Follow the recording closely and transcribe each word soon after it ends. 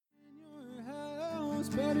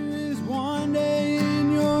Better is one day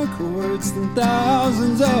in your courts than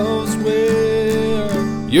thousands elsewhere.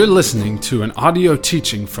 You're listening to an audio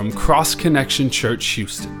teaching from Cross Connection Church,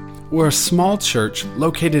 Houston. We're a small church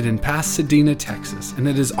located in Pasadena, Texas, and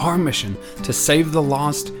it is our mission to save the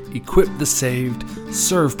lost, equip the saved,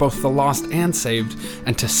 serve both the lost and saved,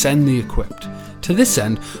 and to send the equipped. To this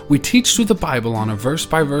end, we teach through the Bible on a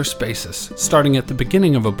verse-by-verse basis, starting at the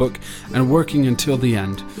beginning of a book and working until the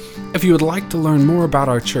end. If you would like to learn more about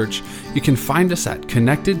our church, you can find us at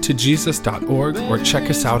connectedtojesus.org or check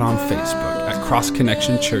us out on Facebook at Cross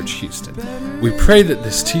Connection Church Houston. We pray that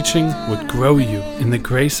this teaching would grow you in the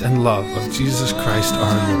grace and love of Jesus Christ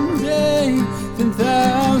our Lord. Than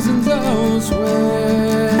thousands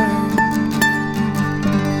elsewhere.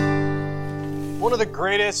 One of the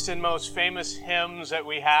greatest and most famous hymns that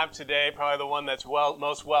we have today, probably the one that's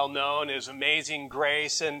most well known, is Amazing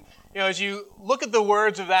Grace. And as you look at the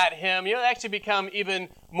words of that hymn, they actually become even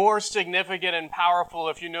more significant and powerful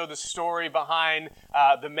if you know the story behind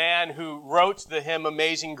the man who wrote the hymn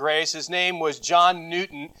Amazing Grace. His name was John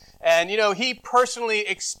Newton, and he personally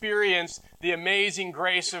experienced the amazing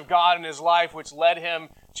grace of God in his life, which led him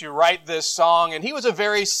to write this song. And he was a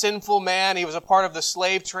very sinful man. He was a part of the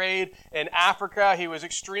slave trade in Africa. He was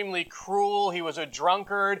extremely cruel. He was a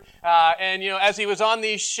drunkard. And as he was on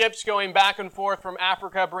these ships going back and forth from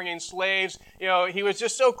Africa bringing slaves, he was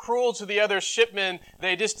just so cruel to the other shipmen.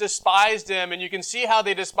 They just despised him. And you can see how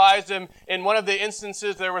they despised him. In one of the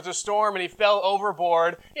instances, there was a storm and he fell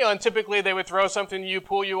overboard. And typically they would throw something to you,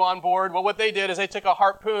 pull you on board. Well, what they did is they took a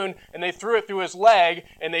harpoon and they threw it through his leg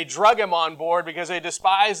and they drug him on board because they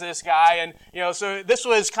despised this guy. And so this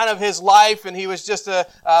was kind of his life, and he was just a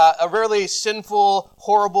really sinful,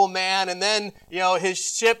 horrible man. And then his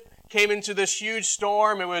ship came into this huge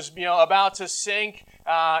storm. It was about to sink.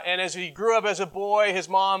 And as he grew up as a boy, his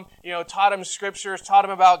mom taught him scriptures, taught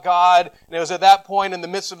him about God. And it was at that point, in the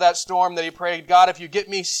midst of that storm, that he prayed, "God, if you get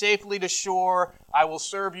me safely to shore, I will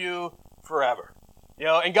serve you forever."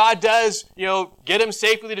 And God does, get him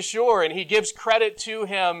safely to shore, and he gives credit to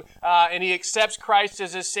him, and he accepts Christ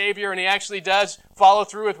as his Savior, and he actually does follow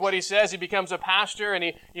through with what he says. He becomes a pastor, and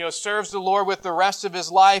he, serves the Lord with the rest of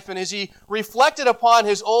his life. And as he reflected upon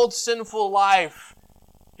his old sinful life,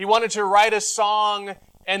 he wanted to write a song,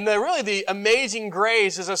 and the Amazing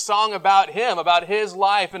Grace is a song about him, about his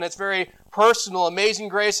life, and it's very personal. Amazing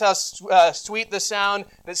grace, how sweet the sound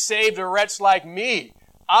that saved a wretch like me.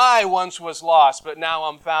 I once was lost, but now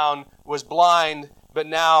I'm found, was blind, but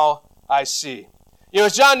now I see.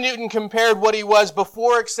 As John Newton compared what he was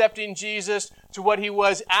before accepting Jesus to what he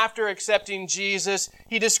was after accepting Jesus,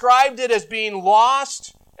 he described it as being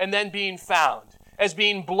lost and then being found, as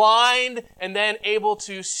being blind and then able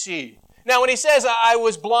to see. Now, when he says, I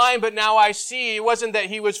was blind, but now I see, it wasn't that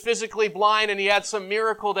he was physically blind and he had some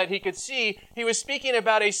miracle that he could see. He was speaking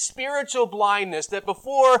about a spiritual blindness, that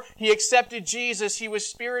before he accepted Jesus, he was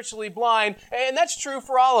spiritually blind. And that's true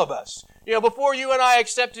for all of us. Before you and I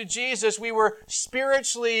accepted Jesus, we were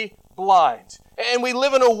spiritually blind. And we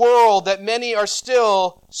live in a world that many are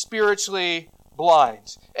still spiritually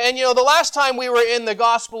blind. And the last time we were in the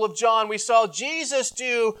Gospel of John, we saw Jesus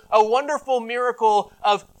do a wonderful miracle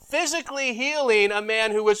of physically healing a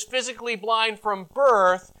man who was physically blind from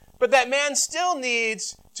birth, but that man still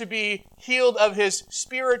needs to be healed of his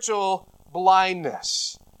spiritual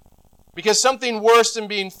blindness. Because something worse than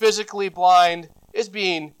being physically blind is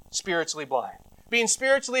being spiritually blind. Being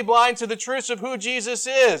spiritually blind to the truths of who Jesus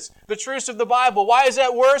is, the truths of the Bible. Why is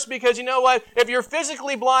that worse? Because you know what? If you're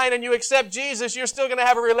physically blind and you accept Jesus, you're still going to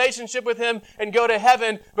have a relationship with him and go to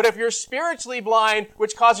heaven. But if you're spiritually blind,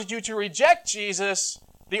 which causes you to reject Jesus,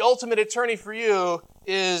 the ultimate eternity for you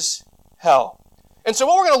is hell. And so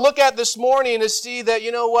what we're going to look at this morning is see that,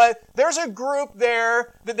 there's a group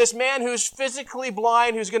there, that this man who's physically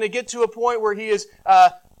blind, who's going to get to a point where he is,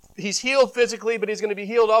 he's healed physically, but he's going to be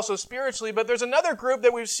healed also spiritually. But there's another group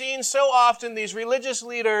that we've seen so often, these religious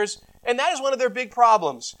leaders, and that is one of their big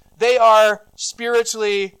problems. They are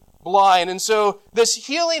spiritually blind. And so this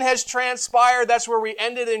healing has transpired. That's where we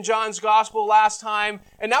ended in John's gospel last time.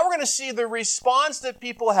 And now we're going to see the response that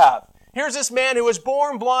people have. Here's this man who was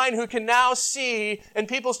born blind who can now see, and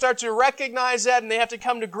people start to recognize that, and they have to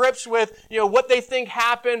come to grips with, what they think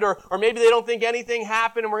happened, or maybe they don't think anything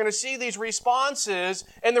happened, and we're going to see these responses.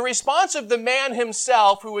 And the response of the man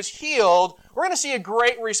himself who was healed, we're going to see a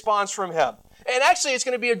great response from him. And actually, it's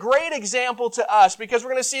going to be a great example to us because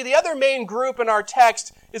we're going to see the other main group in our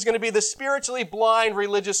text is going to be the spiritually blind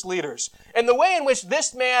religious leaders. And the way in which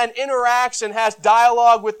this man interacts and has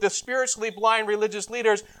dialogue with the spiritually blind religious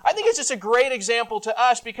leaders, I think it's just a great example to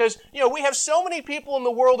us because, we have so many people in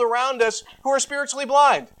the world around us who are spiritually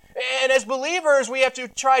blind. And as believers, we have to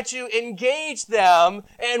try to engage them.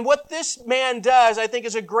 And what this man does, I think,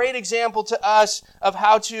 is a great example to us of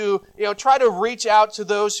how to, try to reach out to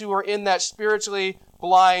those who are in that spiritually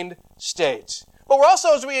blind state. But we're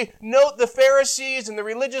also, as we note the Pharisees and the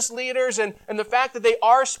religious leaders and the fact that they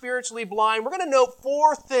are spiritually blind, we're going to note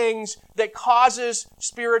 4 things that causes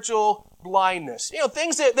spiritual blindness.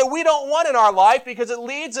 Things that we don't want in our life because it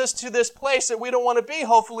leads us to this place that we don't want to be,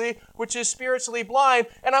 hopefully, which is spiritually blind.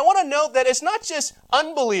 And I want to note that it's not just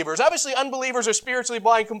unbelievers. Obviously, unbelievers are spiritually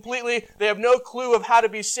blind completely. They have no clue of how to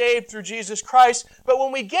be saved through Jesus Christ. But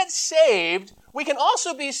when we get saved, we can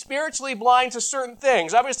also be spiritually blind to certain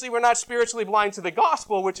things. Obviously, we're not spiritually blind to the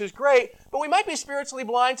gospel, which is great, but we might be spiritually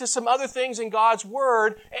blind to some other things in God's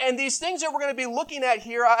Word. And these things that we're going to be looking at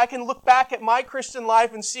here, I can look back at my Christian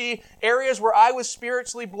life and see areas where I was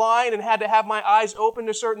spiritually blind and had to have my eyes open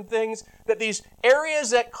to certain things, that these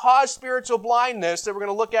areas that cause spiritual blindness that we're going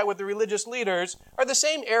to look at with the religious leaders are the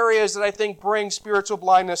same areas that I think bring spiritual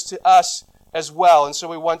blindness to us as well. And so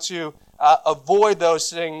we want to avoid those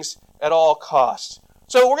things at all costs.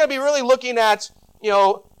 So we're going to be really looking at,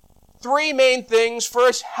 3 main things.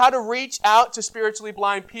 First, how to reach out to spiritually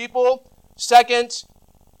blind people. Second,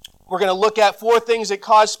 we're going to look at 4 things that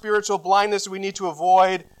cause spiritual blindness that we need to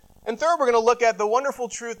avoid. And third, we're going to look at the wonderful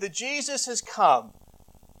truth that Jesus has come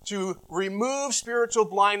to remove spiritual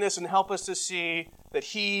blindness and help us to see that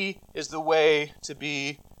He is the way to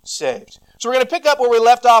be saved. So we're going to pick up where we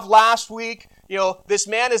left off last week. This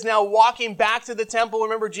man is now walking back to the temple.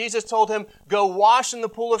 Remember, Jesus told him, go wash in the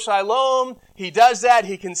pool of Siloam. He does that.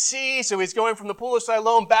 He can see. So he's going from the pool of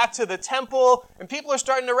Siloam back to the temple. And people are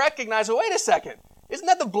starting to recognize, well, wait a second. Isn't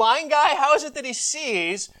that the blind guy? How is it that he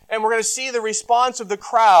sees? And we're going to see the response of the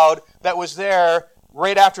crowd that was there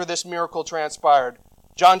right after this miracle transpired.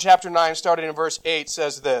 John chapter 9, starting in verse 8,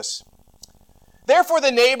 says this. Therefore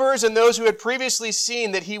the neighbors and those who had previously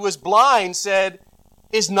seen that he was blind said,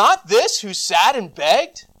 is not this who sat and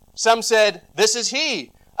begged? Some said, this is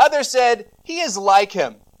he. Others said, he is like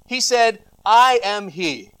him. He said, I am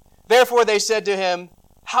he. Therefore they said to him,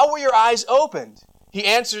 how were your eyes opened? He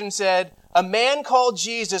answered and said, a man called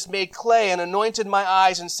Jesus made clay and anointed my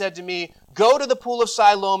eyes and said to me, go to the pool of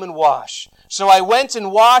Siloam and wash. So I went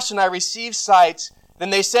and washed and I received sight. Then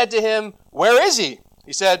they said to him, where is he?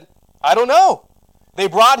 He said, I don't know. They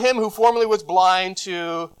brought him who formerly was blind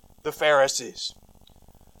to the Pharisees.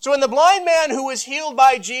 So when the blind man who was healed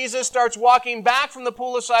by Jesus starts walking back from the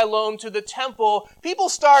pool of Siloam to the temple, people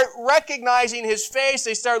start recognizing his face.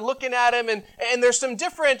 They start looking at him, and there's some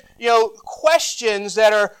different, questions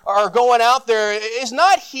that are going out there. Is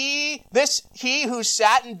not he who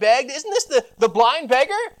sat and begged? Isn't this the blind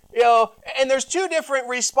beggar? And there's 2 different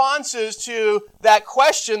responses to that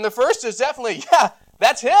question. The first is definitely, yeah,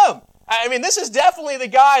 that's him. I mean, this is definitely the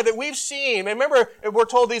guy that we've seen. And remember, we're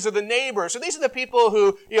told these are the neighbors. So these are the people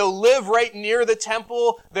who, live right near the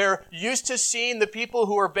temple. They're used to seeing the people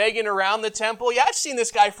who are begging around the temple. Yeah, I've seen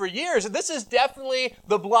this guy for years. This is definitely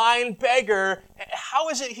the blind beggar. How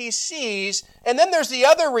is it he sees? And then there's the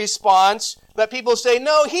other response that people say,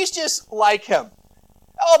 no, he's just like him.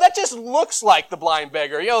 Oh, that just looks like the blind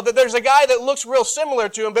beggar. There's a guy that looks real similar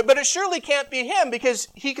to him, but it surely can't be him because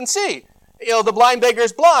he can see. The blind beggar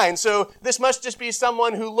is blind, so this must just be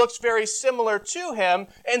someone who looks very similar to him.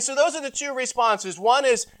 And so those are the 2 responses. One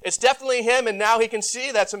is, it's definitely him, and now he can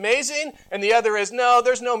see. That's amazing. And the other is, no,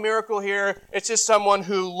 there's no miracle here. It's just someone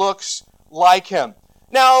who looks like him.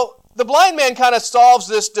 Now, the blind man kind of solves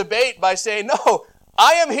this debate by saying, no,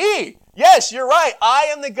 I am he. Yes, you're right. I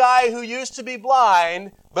am the guy who used to be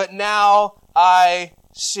blind, but now I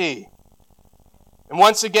see. And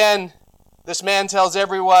once again, this man tells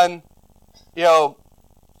everyone, now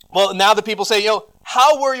the people say,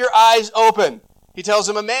 how were your eyes open? He tells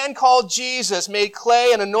them, a man called Jesus made clay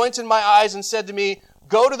and anointed my eyes and said to me,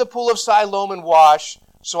 go to the pool of Siloam and wash.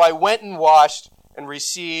 So I went and washed and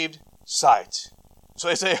received sight. So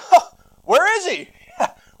they say, where is he?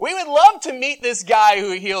 We would love to meet this guy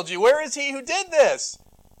who healed you. Where is he who did this?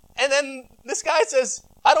 And then this guy says,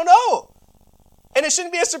 I don't know. And it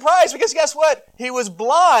shouldn't be a surprise because guess what? He was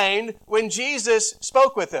blind when Jesus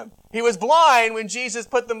spoke with him. He was blind when Jesus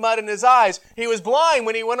put the mud in his eyes. He was blind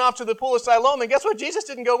when he went off to the pool of Siloam. And guess what? Jesus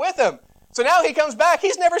didn't go with him. So now he comes back.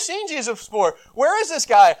 He's never seen Jesus before. Where is this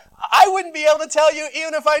guy? I wouldn't be able to tell you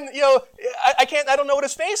even if I don't know what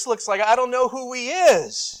his face looks like. I don't know who he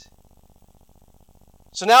is.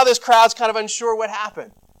 So now this crowd's kind of unsure what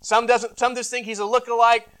happened. Some just think he's a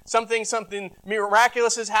lookalike. Some think something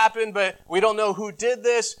miraculous has happened, but we don't know who did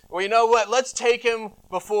this. Well, you know what? Let's take him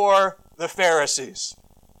before the Pharisees.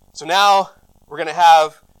 So now we're going to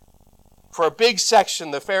have, for a big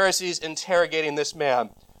section, the Pharisees interrogating this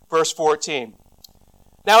man. Verse 14.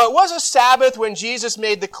 Now it was a Sabbath when Jesus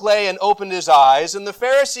made the clay and opened his eyes, and the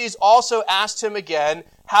Pharisees also asked him again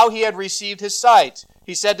how he had received his sight.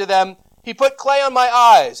 He said to them, "He put clay on my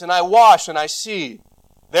eyes, and I wash, and I see."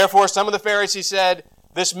 Therefore some of the Pharisees said,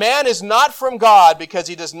 "This man is not from God, because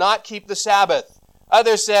he does not keep the Sabbath."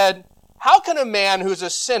 Others said, "How can a man who is a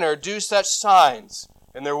sinner do such signs?"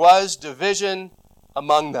 And there was division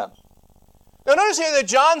among them. Now notice here that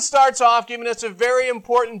John starts off giving us a very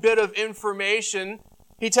important bit of information.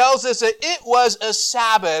 He tells us that it was a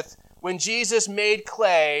Sabbath when Jesus made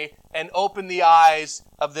clay and opened the eyes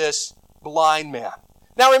of this blind man.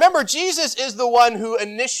 Now remember, Jesus is the one who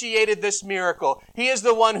initiated this miracle. He is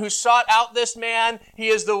the one who sought out this man. He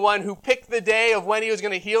is the one who picked the day of when he was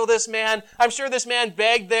going to heal this man. I'm sure this man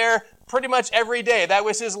begged there pretty much every day. That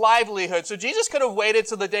was his livelihood. So Jesus could have waited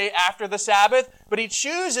till the day after the Sabbath, but he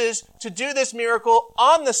chooses to do this miracle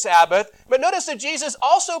on the Sabbath. But notice that Jesus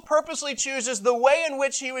also purposely chooses the way in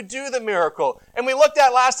which he would do the miracle. And we looked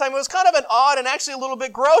at last time, it was kind of an odd and actually a little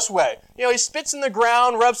bit gross way. He spits in the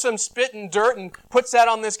ground, rubs some spit and dirt, and puts that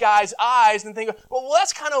on this guy's eyes, and think, well,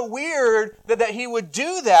 that's kind of weird that he would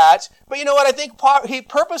do that. But you know what? I think he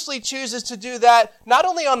purposely chooses to do that not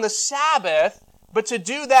only on the Sabbath, but to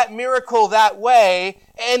do that miracle that way.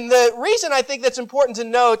 And the reason I think that's important to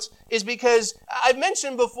note is because I've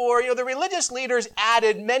mentioned before, the religious leaders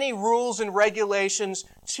added many rules and regulations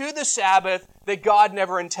to the Sabbath that God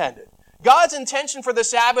never intended. God's intention for the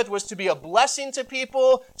Sabbath was to be a blessing to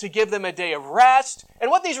people, to give them a day of rest.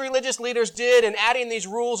 And what these religious leaders did in adding these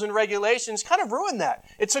rules and regulations kind of ruined that.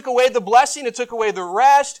 It took away the blessing, it took away the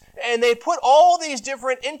rest, and they put all these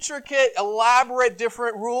different intricate, elaborate,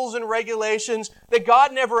 different rules and regulations that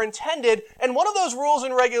God never intended. And one of those rules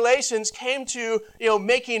and regulations came to,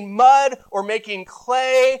 making mud or making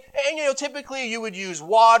clay. And, typically you would use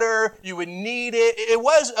water, you would knead it. It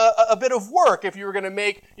was a bit of work if you were going to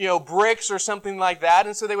make, bricks or something like that.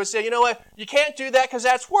 And so they would say, you know what, you can't do that because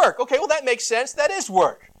that's work. Okay, well, that makes sense. That is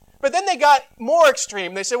work. But then they got more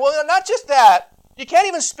extreme. They said, well, not just that. You can't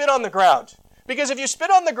even spit on the ground. Because if you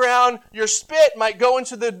spit on the ground, your spit might go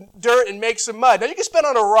into the dirt and make some mud. Now, you can spit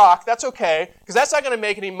on a rock. That's okay, because that's not going to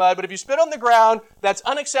make any mud. But if you spit on the ground, that's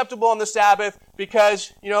unacceptable on the Sabbath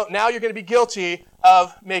because, now you're going to be guilty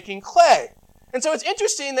of making clay. And so it's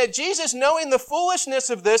interesting that Jesus, knowing the foolishness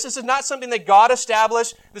of this is not something that God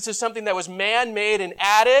established. This is something that was man-made and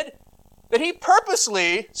added. That he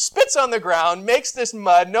purposely spits on the ground, makes this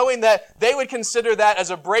mud, knowing that they would consider that as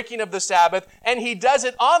a breaking of the Sabbath, and he does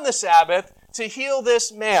it on the Sabbath to heal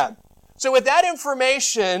this man. So with that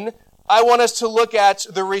information, I want us to look at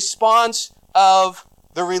the response of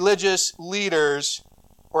the religious leaders,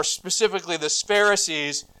 or specifically the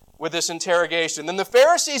Pharisees, with this interrogation. Then the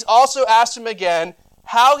Pharisees also asked him again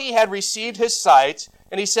how he had received his sight,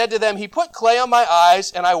 and he said to them, "He put clay on my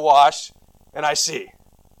eyes, and I wash, and I see."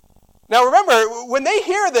 Now remember, when they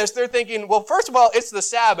hear this, they're thinking, well, first of all, it's the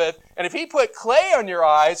Sabbath, and if he put clay on your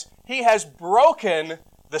eyes, he has broken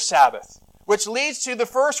the Sabbath. Which leads to the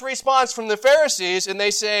first response from the Pharisees, and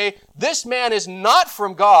they say, this man is not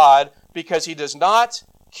from God because he does not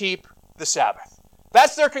keep the Sabbath.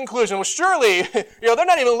 That's their conclusion. Well, surely, they're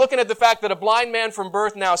not even looking at the fact that a blind man from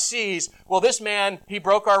birth now sees, well, this man, he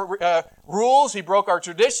broke our rules, he broke our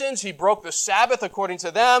traditions, he broke the Sabbath according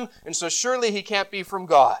to them, and so surely he can't be from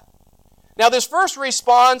God. Now, this first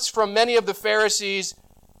response from many of the Pharisees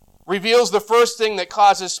reveals the first thing that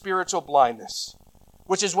causes spiritual blindness,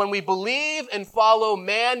 which is when we believe and follow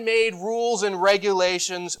man-made rules and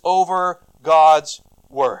regulations over God's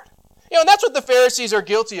Word. And that's what the Pharisees are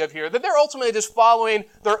guilty of here, that they're ultimately just following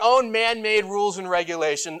their own man-made rules and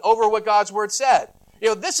regulation over what God's Word said.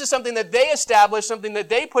 This is something that they established, something that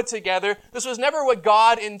they put together. This was never what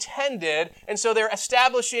God intended, and so they're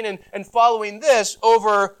establishing and following this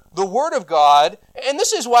over the Word of God. And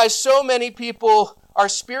this is why so many people are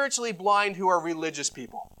spiritually blind who are religious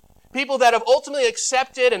people. People that have ultimately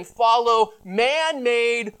accepted and follow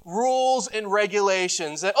man-made rules and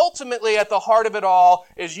regulations. That ultimately at the heart of it all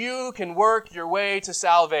is you can work your way to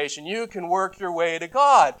salvation. You can work your way to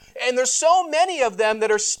God. And there's so many of them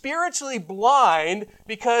that are spiritually blind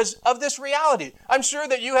because of this reality. I'm sure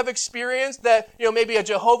that you have experienced that, maybe a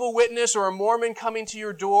Jehovah's Witness or a Mormon coming to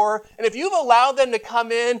your door. And if you've allowed them to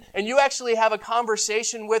come in and you actually have a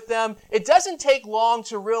conversation with them, it doesn't take long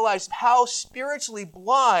to realize how spiritually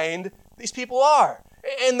blind these people are.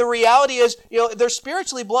 And the reality is, they're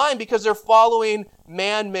spiritually blind because they're following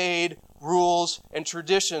man-made rules and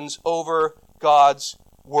traditions over God's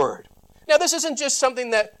Word. Now, this isn't just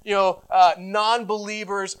something that,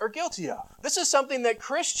 non-believers are guilty of. This is something that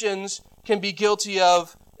Christians can be guilty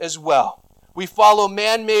of as well. We follow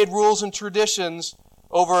man-made rules and traditions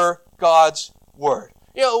over God's Word.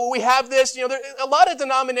 We have this, a lot of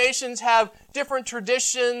denominations have different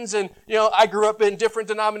traditions, and, I grew up in different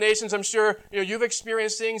denominations. I'm sure, you've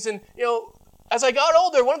experienced things, and, as I got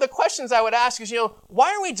older, one of the questions I would ask is,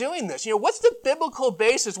 why are we doing this? What's the biblical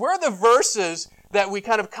basis? Where are the verses that we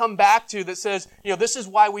kind of come back to that says, this is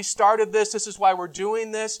why we started this is why we're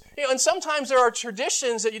doing this? And sometimes there are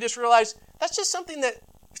traditions that you just realize that's just something that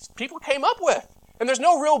people came up with. And there's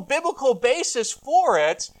no real biblical basis for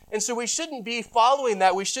it. And so we shouldn't be following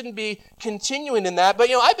that. We shouldn't be continuing in that. But,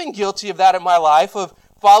 I've been guilty of that in my life, of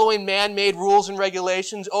following man-made rules and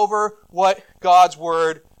regulations over what God's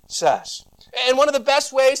Word says. And one of the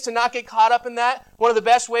best ways to not get caught up in that, one of the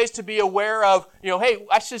best ways to be aware of, hey,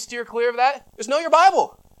 I should steer clear of that, is know your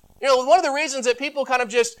Bible. One of the reasons that people kind of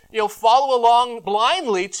just, follow along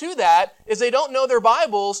blindly to that is they don't know their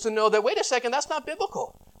Bibles to know that, wait a second, that's not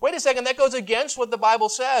biblical. Wait a second, that goes against what the Bible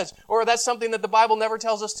says, or that's something that the Bible never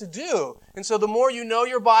tells us to do. And so the more you know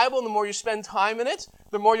your Bible and the more you spend time in it,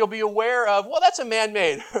 the more you'll be aware of, well, that's a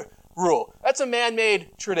man-made rule. That's a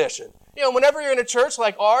man-made tradition. Whenever you're in a church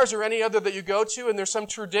like ours or any other that you go to and there's some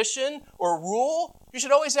tradition or rule, you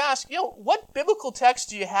should always ask, what biblical text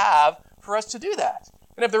do you have for us to do that?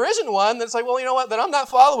 And if there isn't one, then it's like, well, you know what, then I'm not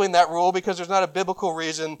following that rule because there's not a biblical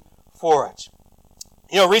reason for it.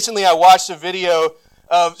 Recently I watched a video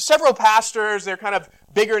of several pastors. They're kind of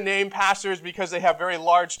bigger name pastors because they have very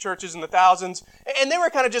large churches in the thousands. And they were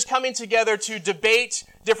kind of just coming together to debate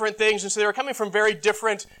different things. And so they were coming from very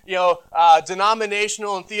different,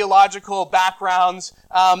 denominational and theological backgrounds.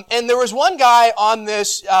 And there was one guy on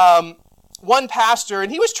this, one pastor,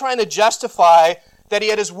 and he was trying to justify that he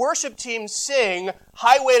had his worship team sing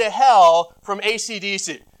Highway to Hell from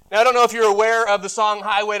AC/DC. Now, I don't know if you're aware of the song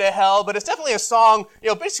Highway to Hell, but it's definitely a song,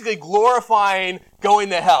 basically glorifying going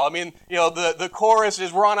to hell. I mean, the chorus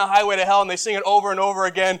is, we're on a highway to hell, and they sing it over and over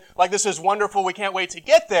again, like this is wonderful, we can't wait to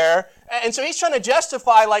get there. And so he's trying to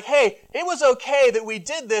justify, like, hey, it was okay that we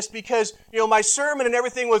did this because, my sermon and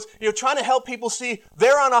everything was, trying to help people see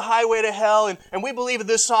they're on a highway to hell, and we believe that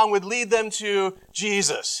this song would lead them to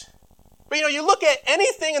Jesus. But, you look at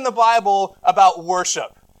anything in the Bible about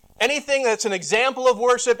worship, anything that's an example of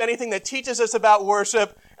worship, anything that teaches us about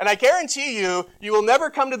worship, and I guarantee you, you will never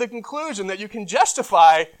come to the conclusion that you can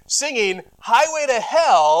justify singing Highway to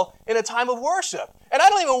Hell in a time of worship. And I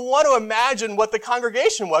don't even want to imagine what the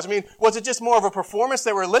congregation was. I mean, was it just more of a performance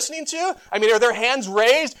that we're listening to? I mean, are their hands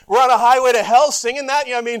raised? We're on a highway to hell singing that?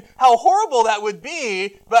 How horrible that would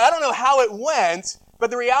be, but I don't know how it went. But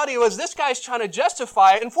the reality was this guy's trying to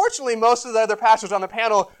justify it. Unfortunately, most of the other pastors on the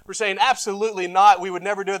panel were saying, absolutely not. We would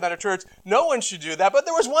never do that at church. No one should do that. But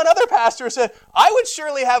there was one other pastor who said, I would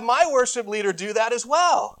surely have my worship leader do that as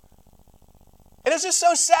well. And it's just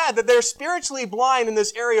so sad that they're spiritually blind in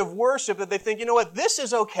this area of worship that they think, this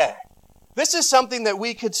is okay. This is something that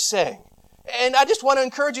we could sing. And I just want to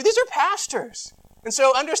encourage you, these are pastors. And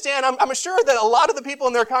so understand, I'm sure that a lot of the people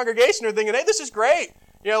in their congregation are thinking, hey, this is great.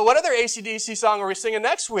 What other AC/DC song are we singing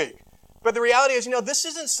next week? But the reality is, this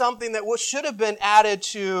isn't something that should have been added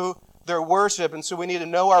to their worship. And so we need to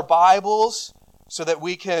know our Bibles so that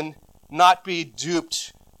we can not be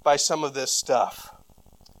duped by some of this stuff.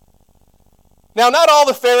 Now, not all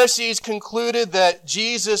the Pharisees concluded that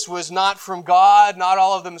Jesus was not from God. Not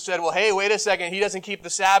all of them said, well, hey, wait a second, he doesn't keep the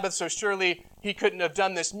Sabbath, so surely he couldn't have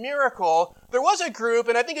done this miracle. There was a group,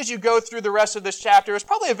 and I think as you go through the rest of this chapter, it's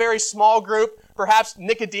probably a very small group. Perhaps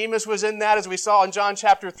Nicodemus was in that, as we saw in John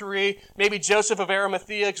chapter 3. Maybe Joseph of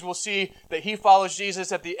Arimathea, because we'll see that he follows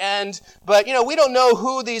Jesus at the end. But, we don't know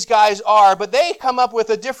who these guys are, but they come up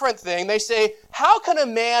with a different thing. They say, how can a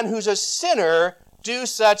man who's a sinner do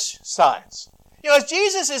such signs? As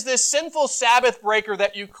Jesus is this sinful Sabbath breaker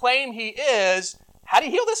that you claim he is, how do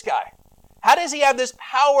you heal this guy? How does he have this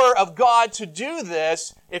power of God to do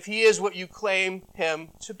this if he is what you claim him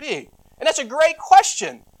to be? And that's a great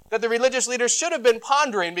question, that the religious leaders should have been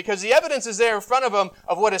pondering, because the evidence is there in front of them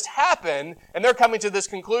of what has happened, and they're coming to this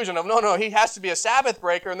conclusion of, no, he has to be a Sabbath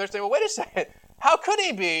breaker, and they're saying, well, wait a second, how could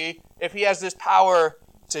he be if he has this power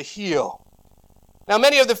to heal? Now,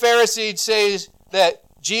 many of the Pharisees say that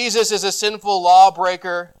Jesus is a sinful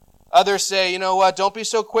lawbreaker. Others say, you know what, don't be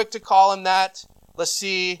so quick to call him that. Let's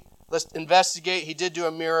see, let's investigate. He did do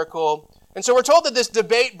a miracle. And so we're told that this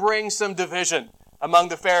debate brings some division among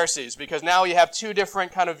the Pharisees, because now you have two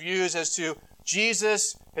different kind of views as to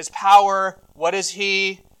Jesus, his power, what is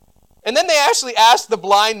he? And then they actually ask the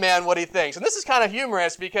blind man what he thinks. And this is kind of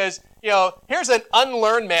humorous because, here's an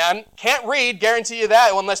unlearned man, can't read, guarantee you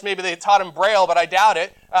that, unless maybe they taught him Braille, but I doubt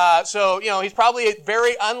it. So he's probably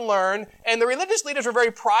very unlearned. And the religious leaders were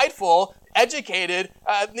very prideful, educated.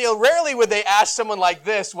 Rarely would they ask someone like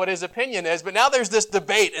this what his opinion is, but now there's this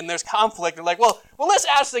debate and there's conflict. They're like, well, let's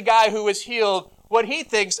ask the guy who was healed what he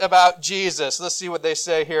thinks about Jesus. Let's see what they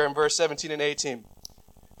say here in verse 17 and 18.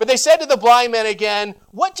 But they said to the blind man again,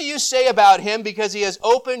 what do you say about him, because he has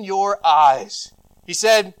opened your eyes? He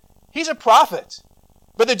said, he's a prophet.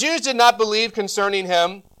 But the Jews did not believe concerning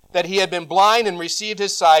him that he had been blind and received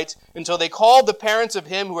his sight until they called the parents of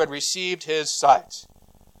him who had received his sight.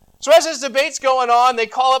 So as this debate's going on, they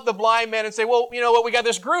call up the blind man and say, well, you know what, we got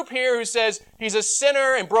this group here who says he's a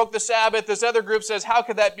sinner and broke the Sabbath. This other group says, how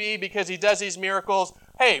could that be, because he does these miracles?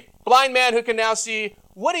 Hey, blind man who can now see,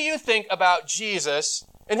 what do you think about Jesus?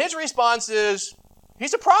 And his response is,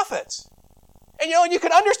 he's a prophet. And you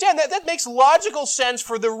can understand that. That makes logical sense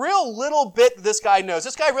for the real little bit this guy knows.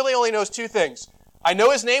 This guy really only knows two things. I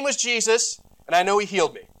know his name was Jesus, and I know he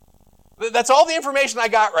healed me. That's all the information I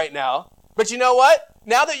got right now. But you know what?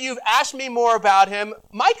 Now that you've asked me more about him,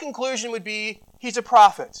 my conclusion would be he's a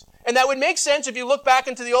prophet. And that would make sense if you look back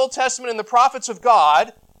into the Old Testament and the prophets of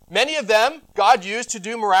God. Many of them God used to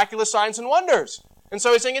do miraculous signs and wonders. And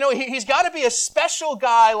so he's saying, he's got to be a special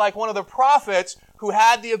guy like one of the prophets who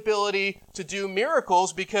had the ability to do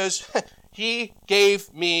miracles, because he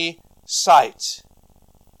gave me sight.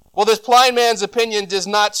 Well, this blind man's opinion does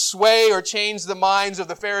not sway or change the minds of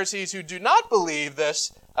the Pharisees who do not believe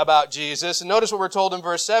this about Jesus. And notice what we're told in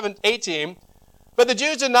verse 18. But the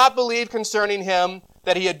Jews did not believe concerning him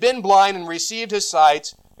that he had been blind and received his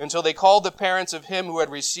sight until they called the parents of him who had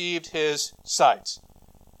received his sight.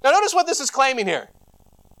 Now notice what this is claiming here.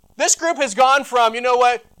 This group has gone from,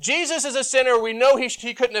 Jesus is a sinner, we know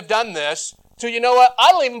he couldn't have done this, to,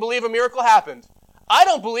 I don't even believe a miracle happened. I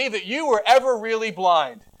don't believe that you were ever really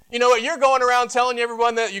blind. You're going around telling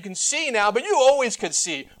everyone that you can see now, but you always could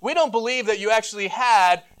see. We don't believe that you actually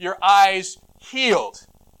had your eyes healed.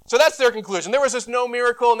 So that's their conclusion. There was just no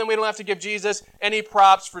miracle, and then we don't have to give Jesus any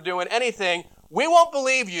props for doing anything. We won't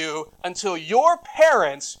believe you until your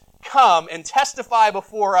parents come and testify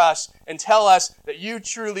before us and tell us that you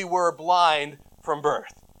truly were blind from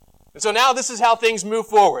birth. And so now this is how things move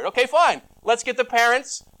forward. Okay, fine. Let's get the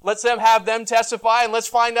parents. Let's have them testify, and let's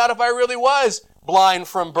find out if I really was blind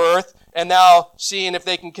from birth, and now seeing if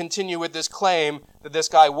they can continue with this claim that this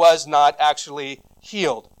guy was not actually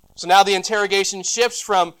healed. So now the interrogation shifts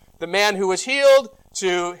from the man who was healed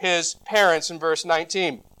to his parents in verse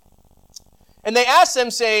 19. And they asked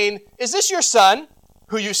them, saying, is this your son,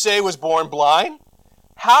 who you say was born blind?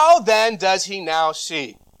 How then does he now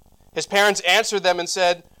see? His parents answered them and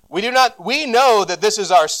said, we know that this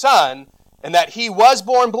is our son, and that he was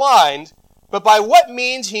born blind, but by what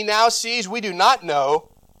means he now sees we do not know,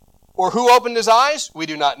 or who opened his eyes we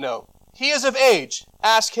do not know. He is of age.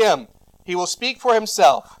 Ask him. He will speak for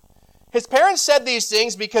himself. His parents said these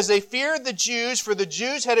things because they feared the Jews, for the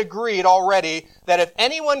Jews had agreed already that if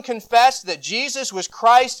anyone confessed that Jesus was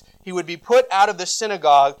Christ, he would be put out of the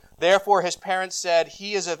synagogue. Therefore his parents said,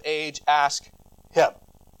 he is of age. Ask him.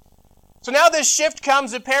 So now this shift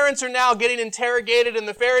comes. The parents are now getting interrogated, and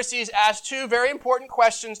the Pharisees ask two very important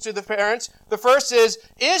questions to the parents. The first is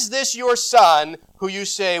this your son who you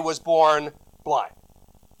say was born blind?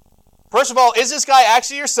 First of all, is this guy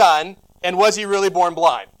actually your son, and was he really born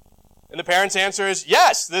blind? And the parents' answer is,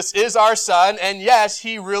 yes, this is our son, and yes,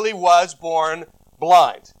 he really was born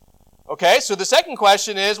blind. Okay, so the second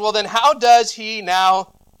question is, well then how does he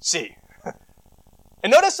now see?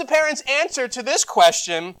 And notice the parents' answer to this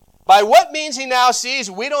question. By what means he now sees,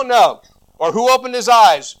 we don't know. Or who opened his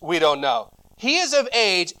eyes, we don't know. He is of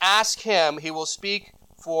age. Ask him. He will speak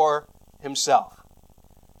for himself.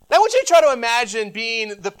 Now, I want you to try to imagine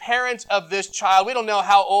being the parent of this child. We don't know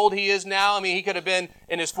how old he is now. I mean, he could have been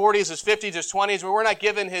in his 40s, his 50s, his 20s. We're not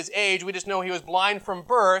given his age. We just know he was blind from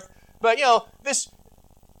birth. But, you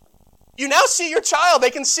now see your child.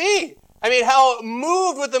 They can see. I mean, how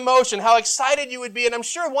moved with emotion, how excited you would be. And I'm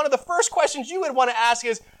sure one of the first questions you would want to ask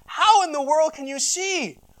is, how in the world can you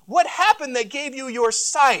see? What happened that gave you your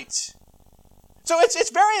sight? So it's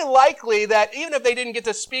very likely that even if they didn't get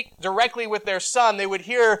to speak directly with their son, they would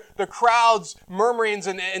hear the crowds murmurings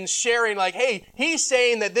and sharing like, hey, he's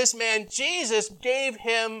saying that this man, Jesus, gave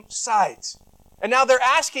him sight. And now they're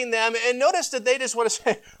asking them, and notice that they just want to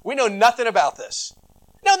say, we know nothing about this.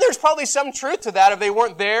 Now, there's probably some truth to that if they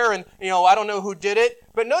weren't there and, I don't know who did it.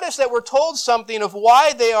 But notice that we're told something of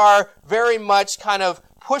why they are very much kind of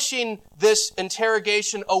pushing this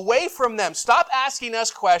interrogation away from them. Stop asking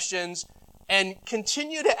us questions and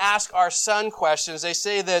continue to ask our son questions. They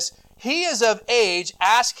say this, he is of age,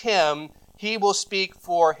 ask him, he will speak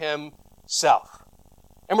for himself.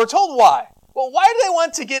 And we're told why. Well, why do they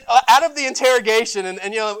want to get out of the interrogation?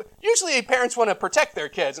 And usually parents want to protect their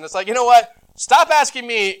kids. And it's like, you know what? Stop asking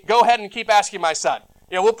me. Go ahead and keep asking my son.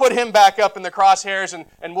 We'll put him back up in the crosshairs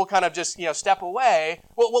and we'll kind of just, step away.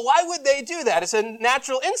 Well, why would they do that? It's a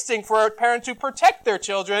natural instinct for a parent to protect their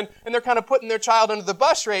children, and they're kind of putting their child under the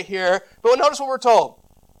bus right here. But notice what we're told.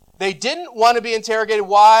 They didn't want to be interrogated.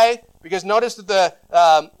 Why? Because notice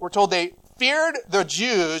that we're told they feared the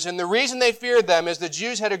Jews, and the reason they feared them is the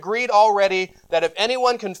Jews had agreed already that if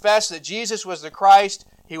anyone confessed that Jesus was the Christ,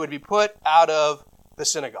 he would be put out of the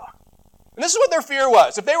synagogue. And this is what their fear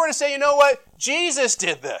was. If they were to say, you know what, Jesus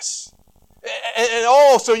did this.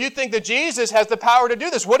 So you think that Jesus has the power to do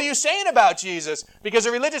this. What are you saying about Jesus? Because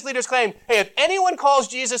the religious leaders claimed, hey, if anyone calls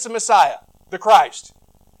Jesus the Messiah, the Christ,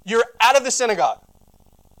 you're out of the synagogue.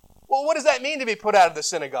 Well, what does that mean to be put out of the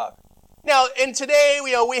synagogue? Now, in today,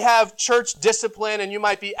 we have church discipline, and you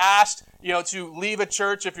might be asked, to leave a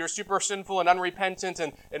church if you're super sinful and unrepentant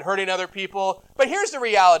and hurting other people. But here's the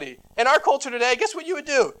reality. In our culture today, guess what you would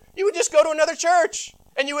do? You would just go to another church,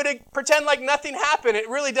 and you would pretend like nothing happened. It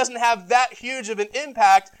really doesn't have that huge of an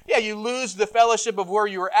impact. Yeah, you lose the fellowship of where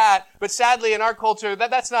you were at, but sadly, in our culture,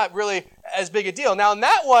 that's not really as big a deal. Now, in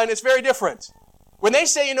that one, it's very different. When they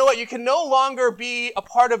say, you know what, you can no longer be a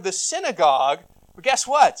part of the synagogue, but guess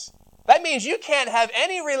what? That means you can't have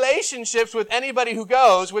any relationships with anybody who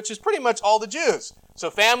goes, which is pretty much all the Jews. So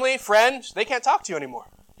family, friends, they can't talk to you anymore.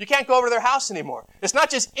 You can't go over to their house anymore. It's not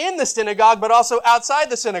just in the synagogue, but also outside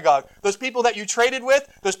the synagogue. Those people that you traded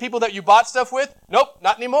with, those people that you bought stuff with, nope,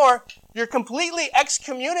 not anymore. You're completely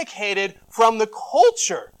excommunicated from the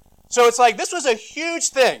culture. So it's like, this was a huge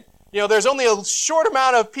thing. There's only a short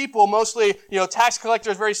amount of people, mostly, tax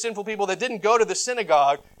collectors, very sinful people that didn't go to the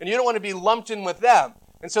synagogue, and you don't want to be lumped in with them.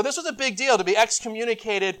 And so this was a big deal to be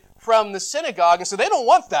excommunicated from the synagogue. And so they don't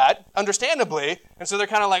want that, understandably. And so they're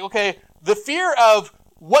kind of like, okay, the fear of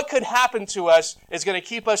what could happen to us is going to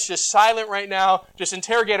keep us just silent right now. Just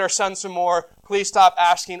interrogate our son some more. Please stop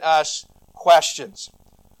asking us questions.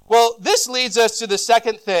 Well, this leads us to the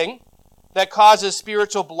second thing that causes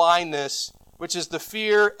spiritual blindness, which is the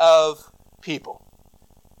fear of people.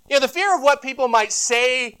 The fear of what people might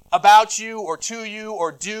say about you or to you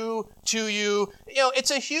or do to you,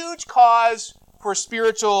 it's a huge cause for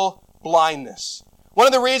spiritual blindness. One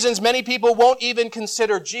of the reasons many people won't even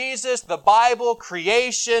consider Jesus, the Bible,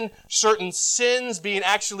 creation, certain sins being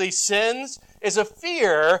actually sins, is a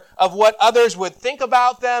fear of what others would think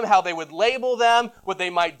about them, how they would label them, what they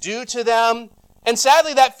might do to them. And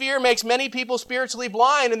sadly, that fear makes many people spiritually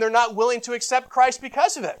blind, and they're not willing to accept Christ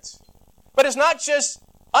because of it. But it's not just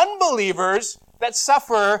unbelievers that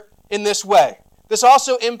suffer in this way. This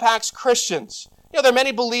also impacts Christians. There are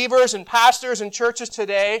many believers and pastors and churches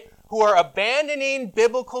today who are abandoning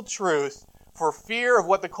biblical truth for fear of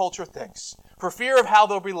what the culture thinks, for fear of how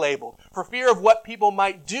they'll be labeled, for fear of what people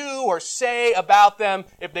might do or say about them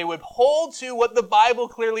if they would hold to what the Bible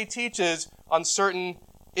clearly teaches on certain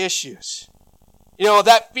issues.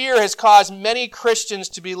 That fear has caused many Christians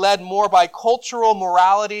to be led more by cultural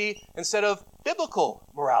morality instead of biblical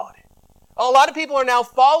morality. A lot of people are now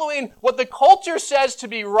following what the culture says to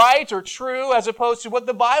be right or true as opposed to what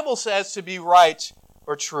the Bible says to be right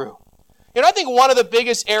or true. I think one of the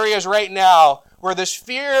biggest areas right now where this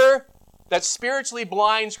fear that spiritually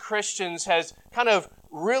blinds Christians has kind of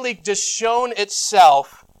really just shown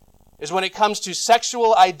itself is when it comes to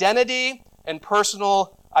sexual identity and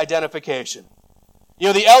personal identification. The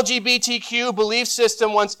LGBTQ belief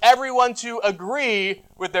system wants everyone to agree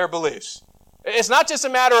with their beliefs. It's not just a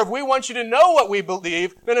matter of we want you to know what we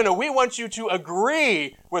believe. No. We want you to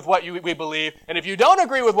agree with what we believe. And if you don't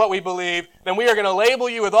agree with what we believe, then we are going to label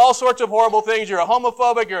you with all sorts of horrible things. You're a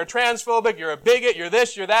homophobic, you're a transphobic, you're a bigot, you're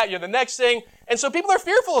this, you're that, you're the next thing. And so people are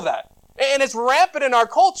fearful of that. And it's rampant in our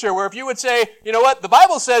culture where if you would say, you know what, the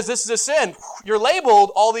Bible says this is a sin, you're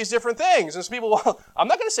labeled all these different things. And so people, well, I'm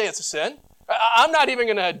not going to say it's a sin. I'm not even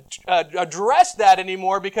going to address that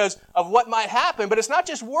anymore because of what might happen. But it's not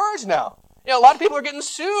just words now. A lot of people are getting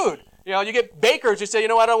sued. You get bakers who say, I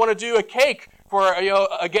don't want to do a cake for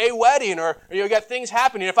a gay wedding, or you got things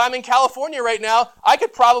happening. If I'm in California right now, I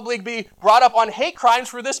could probably be brought up on hate crimes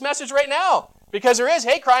for this message right now. Because there is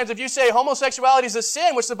hate crimes. If you say homosexuality is a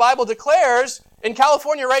sin, which the Bible declares, in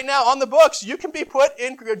California right now on the books, you can be put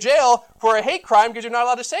in jail for a hate crime because you're not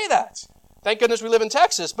allowed to say that. Thank goodness we live in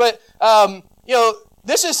Texas. But,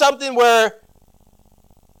 this is something where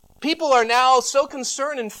people are now so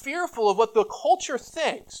concerned and fearful of what the culture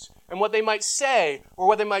thinks and what they might say or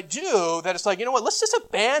what they might do that it's like, let's just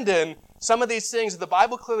abandon some of these things that the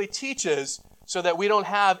Bible clearly teaches so that we don't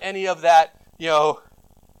have any of that,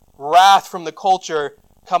 wrath from the culture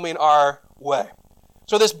coming our way.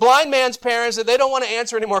 So this blind man's parents, they don't want to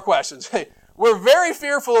answer any more questions. We're very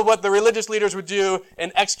fearful of what the religious leaders would do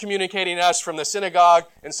in excommunicating us from the synagogue.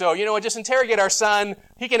 And so, just interrogate our son.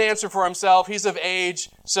 He can answer for himself. He's of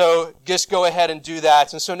age. So just go ahead and do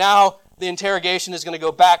that. And so now the interrogation is going to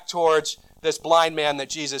go back towards this blind man that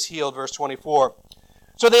Jesus healed, verse 24.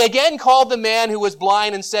 So they again called the man who was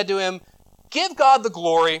blind and said to him, "Give God the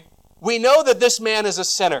glory. We know that this man is a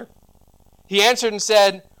sinner." He answered and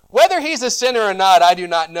said, "Whether he's a sinner or not, I do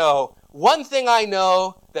not know. One thing I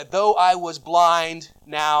know, that though I was blind,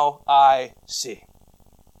 now I see."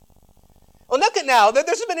 Well, look at now,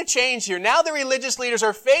 there's been a change here. Now the religious leaders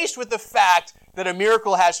are faced with the fact that a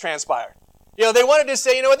miracle has transpired. They wanted to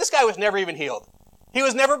say, this guy was never even healed. He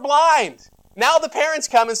was never blind. Now the parents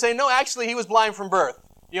come and say, no, actually, he was blind from birth.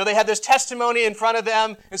 They had this testimony in front of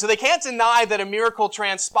them, and so they can't deny that a miracle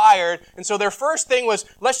transpired. And so their first thing was,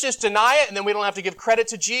 let's just deny it, and then we don't have to give credit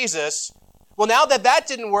to Jesus. Well, now that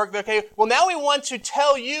didn't work, okay, well, now we want to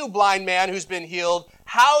tell you, blind man who's been healed,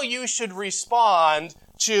 how you should respond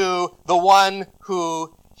to the one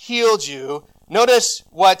who healed you. Notice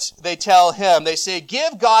what they tell him. They say,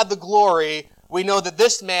 "Give God the glory. We know that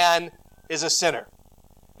this man is a sinner."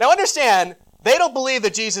 Now understand, they don't believe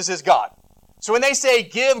that Jesus is God. So when they say,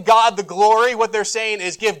 "Give God the glory," what they're saying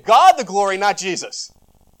is, give God the glory, not Jesus.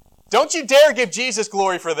 Don't you dare give Jesus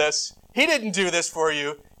glory for this. He didn't do this for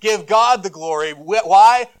you. Give God the glory.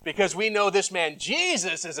 Why? Because we know this man,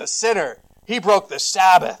 Jesus, is a sinner. He broke the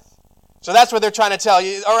Sabbath. So that's what they're trying to tell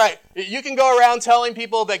you. All right, you can go around telling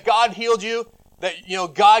people that God healed you, that,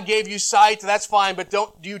 God gave you sight. That's fine, but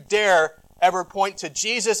don't you dare ever point to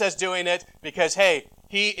Jesus as doing it because, hey,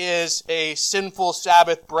 he is a sinful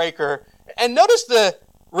Sabbath breaker. And notice the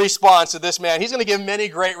response of this man. He's going to give many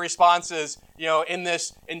great responses, in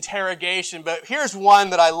this interrogation. But here's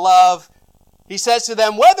one that I love. He says to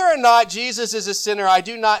them, "Whether or not Jesus is a sinner, I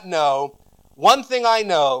do not know. One thing I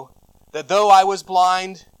know, that though I was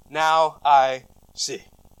blind, now I see."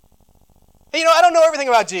 I don't know everything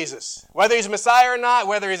about Jesus. Whether he's a Messiah or not,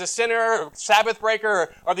 whether he's a sinner, or Sabbath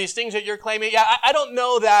breaker, or these things that you're claiming. Yeah, I don't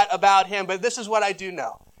know that about him, but this is what I do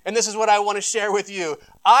know. And this is what I want to share with you.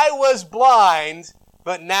 I was blind,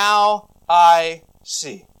 but now I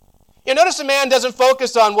see. Notice the man doesn't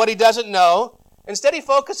focus on what he doesn't know. Instead, he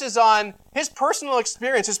focuses on his personal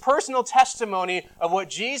experience, his personal testimony of what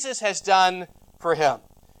Jesus has done for him.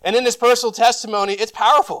 And in his personal testimony, it's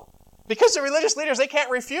powerful because the religious leaders, they can't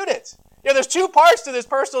refute it. There's two parts to this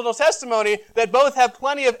personal testimony that both have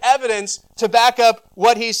plenty of evidence to back up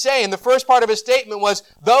what he's saying. The first part of his statement was,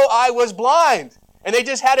 "Though I was blind." And they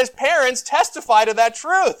just had his parents testify to that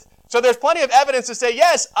truth. So there's plenty of evidence to say,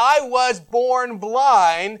 yes, I was born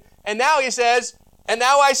blind. And now he says, and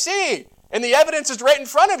now I see. And the evidence is right in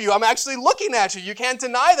front of you. I'm actually looking at you. You can't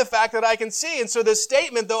deny the fact that I can see. And so this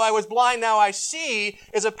statement, "though I was blind, now I see,"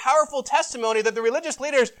 is a powerful testimony that the religious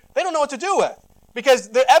leaders, they don't know what to do with. Because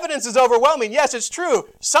the evidence is overwhelming. Yes, it's true.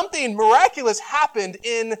 Something miraculous happened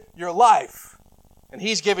in your life. And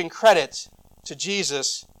he's giving credit to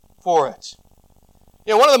Jesus for it.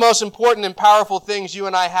 One of the most important and powerful things you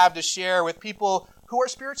and I have to share with people who are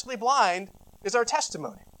spiritually blind is our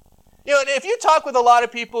testimony. If you talk with a lot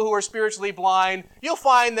of people who are spiritually blind, you'll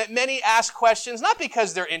find that many ask questions, not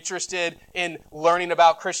because they're interested in learning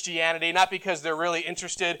about Christianity, not because they're really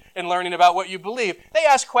interested in learning about what you believe. They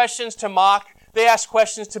ask questions to mock. They ask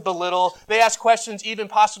questions to belittle. They ask questions even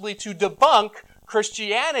possibly to debunk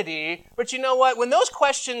Christianity. But you know what? When those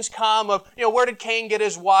questions come of, where did Cain get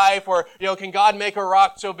his wife? Or, can God make a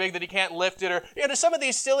rock so big that he can't lift it? Or, to some of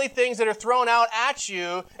these silly things that are thrown out at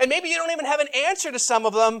you, and maybe you don't even have an answer to some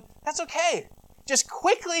of them, that's okay. Just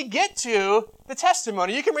quickly get to the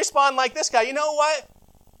testimony. You can respond like this guy. You know what?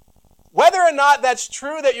 Whether or not that's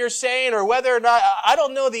true that you're saying, or whether or not, I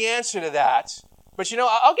don't know the answer to that. But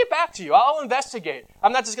I'll get back to you. I'll investigate.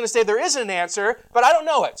 I'm not just going to say there is an answer, but I don't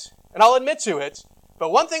know it. and I'll admit to it.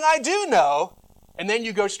 But one thing I do know, and then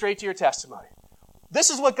you go straight to your testimony. This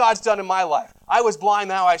is what God's done in my life. I was blind,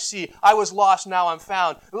 now I see. I was lost, now I'm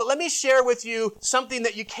found. Let me share with you something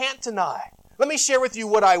that you can't deny. Let me share with you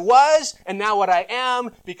what I was and now what I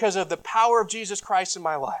am because of the power of Jesus Christ in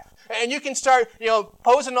my life. And you can start,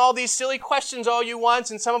 posing all these silly questions all you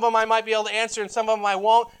want, and some of them I might be able to answer and some of them I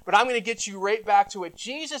won't, but I'm going to get you right back to what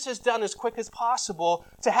Jesus has done as quick as possible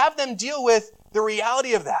to have them deal with the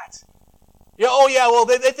reality of that.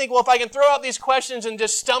 They think, if I can throw out these questions and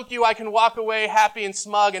just stump you, I can walk away happy and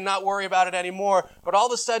smug and not worry about it anymore. But all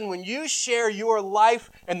of a sudden, when you share your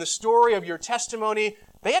life and the story of your testimony,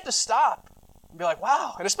 they have to stop and be like,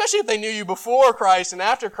 wow. And especially if they knew you before Christ and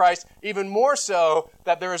after Christ, even more so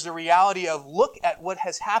that there is the reality of, look at what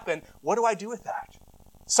has happened. What do I do with that?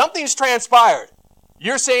 Something's transpired.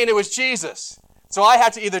 You're saying it was Jesus. So I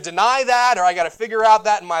have to either deny that or I got to figure out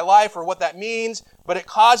that in my life or what that means. But it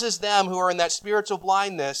causes them who are in that spiritual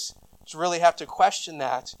blindness to really have to question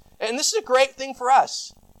that. And this is a great thing for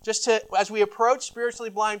us. Just to, as we approach spiritually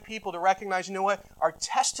blind people, to recognize, our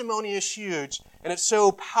testimony is huge and it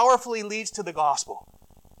so powerfully leads to the gospel.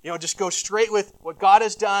 Just go straight with what God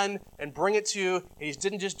has done and bring it to you. And He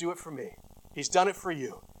didn't just do it for me. He's done it for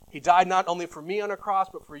you. He died not only for me on a cross,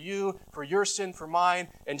 but for you, for your sin, for mine,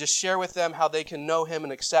 and just share with them how they can know Him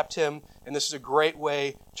and accept Him. And this is a great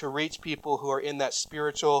way to reach people who are in that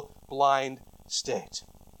spiritual blind state.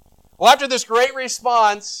 Well, after this great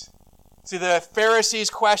response to the Pharisees'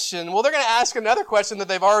 question, they're going to ask another question that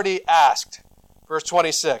they've already asked. Verse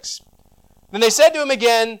 26. Then they said to Him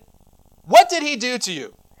again, "What did He do to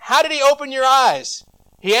you? How did He open your eyes?"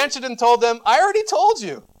 He answered and told them, "I already told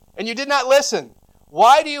you, and you did not listen.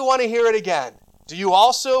 Why do you want to hear it again? Do you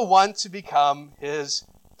also want to become His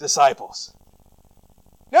disciples?"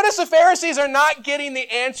 Notice the Pharisees are not getting the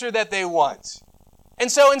answer that they want. And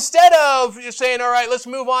so instead of saying, all right, let's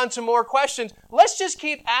move on to more questions, let's just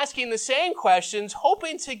keep asking the same questions,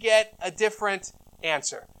 hoping to get a different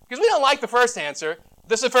answer. Because we don't like the first answer.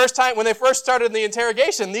 This is the first time, when they first started the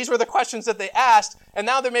interrogation, these were the questions that they asked, and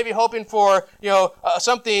now they're maybe hoping for,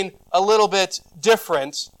 something a little bit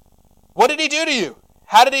different. What did He do to you?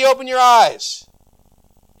 How did He open your eyes?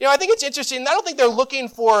 I think it's interesting. I don't think they're looking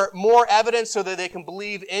for more evidence so that they can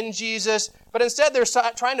believe in Jesus, but instead they're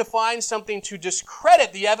trying to find something to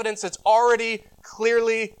discredit the evidence that's already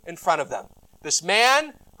clearly in front of them. This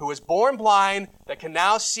man who was born blind that can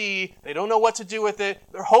now see, they don't know what to do with it.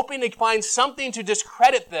 They're hoping to find something to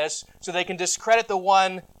discredit this so they can discredit the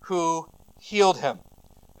one who healed him.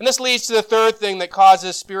 And this leads to the third thing that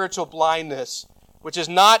causes spiritual blindness, which is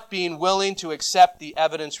not being willing to accept the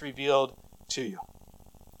evidence revealed to you.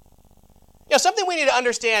 Something we need to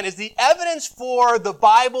understand is the evidence for the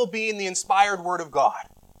Bible being the inspired Word of God,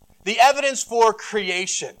 the evidence for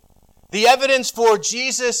creation, the evidence for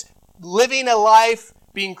Jesus living a life,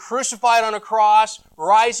 being crucified on a cross,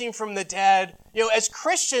 rising from the dead. As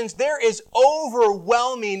Christians, there is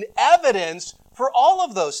overwhelming evidence for all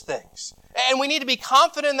of those things. And we need to be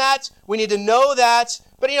confident in that. We need to know that.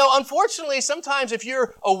 But, unfortunately, sometimes if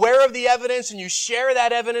you're aware of the evidence and you share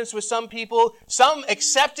that evidence with some people, some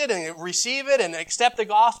accept it and receive it and accept the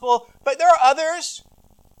gospel. But there are others,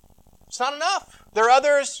 it's not enough. There are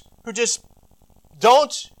others who just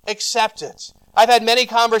don't accept it. I've had many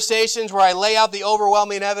conversations where I lay out the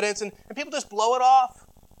overwhelming evidence and people just blow it off.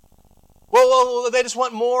 Well, they just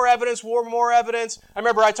want more evidence, more evidence. I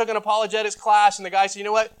remember I took an apologetics class and the guy said, you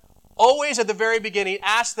know what? Always at the very beginning,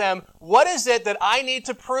 ask them, what is it that I need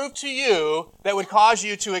to prove to you that would cause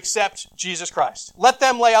you to accept Jesus Christ? Let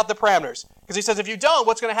them lay out the parameters. Because he says, if you don't,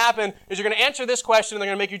 what's going to happen is you're going to answer this question and they're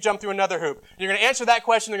going to make you jump through another hoop. You're going to answer that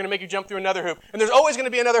question, they're going to make you jump through another hoop. And there's always going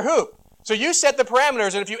to be another hoop. So you set the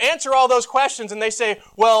parameters, and if you answer all those questions and they say,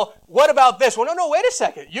 well, what about this? Well, no, wait a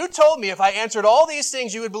second. You told me if I answered all these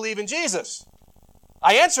things, you would believe in Jesus.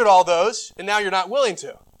 I answered all those, and now you're not willing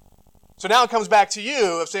to. So now it comes back to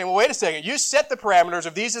you of saying, well, wait a second. You set the parameters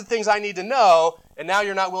of these are the things I need to know, and now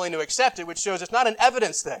you're not willing to accept it, which shows it's not an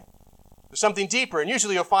evidence thing. There's something deeper, and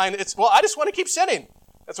usually you'll find it's, well, I just want to keep sinning.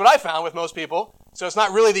 That's what I found with most people. So it's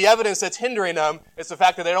not really the evidence that's hindering them. It's the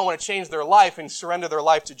fact that they don't want to change their life and surrender their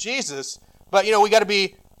life to Jesus. But, we got to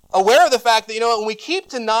be aware of the fact that, when we keep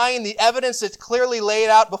denying the evidence that's clearly laid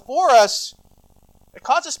out before us, it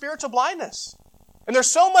causes spiritual blindness. And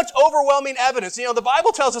there's so much overwhelming evidence. The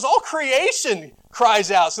Bible tells us all creation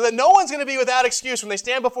cries out so that no one's going to be without excuse when they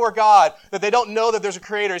stand before God that they don't know that there's a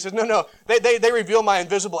creator. He says, no, they reveal my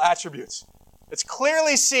invisible attributes. It's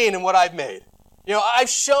clearly seen in what I've made. I've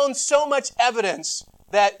shown so much evidence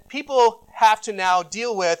that people have to now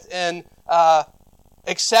deal with and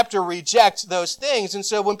accept or reject those things. And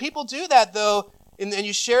so when people do that, though, and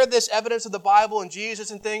you share this evidence of the Bible and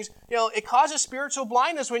Jesus and things, it causes spiritual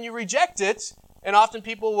blindness when you reject it. And often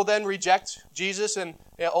people will then reject Jesus, and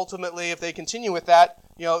ultimately, if they continue with that,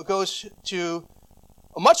 it goes to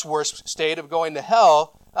a much worse state of going to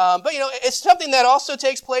hell. But it's something that also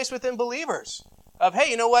takes place within believers. Of, hey,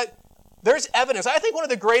 you know what? There's evidence. I think one of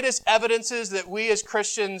the greatest evidences that we as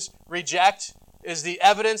Christians reject is the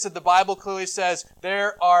evidence that the Bible clearly says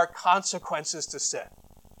there are consequences to sin.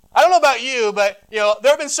 I don't know about you, but there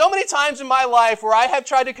have been so many times in my life where I have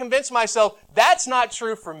tried to convince myself that's not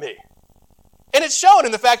true for me. And it's shown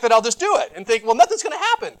in the fact that I'll just do it and think, well, nothing's going to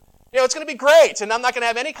happen. It's going to be great, and I'm not going to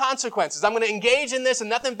have any consequences. I'm going to engage in this, and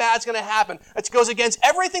nothing bad's going to happen. It goes against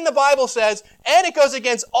everything the Bible says, and it goes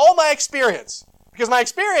against all my experience. Because my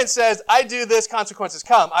experience says, I do this, consequences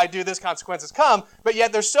come. I do this, consequences come. But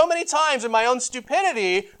yet there's so many times in my own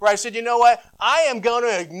stupidity where I said, you know what? I am going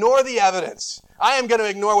to ignore the evidence. I am going to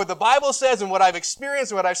ignore what the Bible says and what I've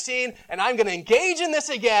experienced and what I've seen, and I'm going to engage in this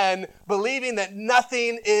again, believing that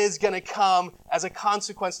nothing is going to come as a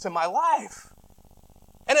consequence to my life.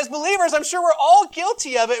 And as believers, I'm sure we're all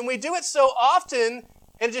guilty of it, and we do it so often,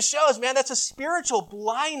 and it just shows, man, that's a spiritual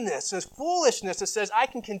blindness, a foolishness that says, I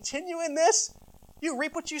can continue in this. You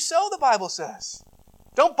reap what you sow, the Bible says.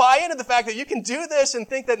 Don't buy into the fact that you can do this and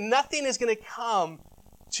think that nothing is going to come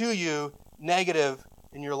to you negative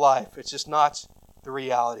in your life. It's just not the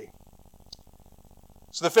reality.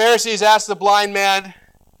 So the Pharisees ask the blind man.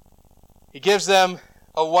 He gives them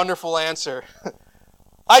a wonderful answer.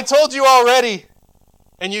 I told you already,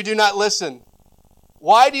 and you do not listen.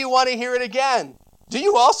 Why do you want to hear it again? Do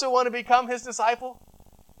you also want to become his disciple?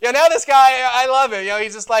 Now this guy, I love it.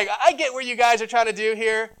 He's just like, I get what you guys are trying to do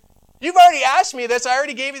here. You've already asked me this. I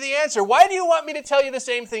already gave you the answer. Why do you want me to tell you the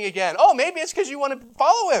same thing again? Oh, maybe it's because you want to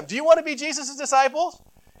follow him. Do you want to be Jesus' disciples?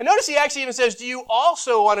 And notice he actually even says, do you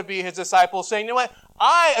also want to be his disciples? Saying, you know what?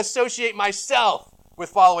 I associate myself with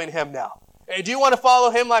following him now. Hey, do you want to follow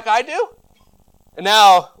him like I do? And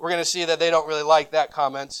now we're going to see that they don't really like that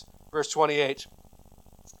comment. Verse 28.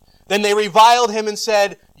 Then they reviled him and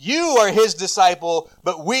said, you are his disciple,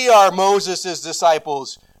 but we are Moses'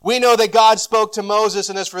 disciples. We know that God spoke to Moses,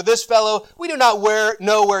 and as for this fellow, we do not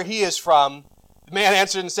know where he is from. The man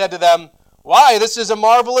answered and said to them, why, this is a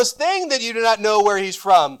marvelous thing that you do not know where he's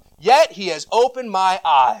from. Yet he has opened my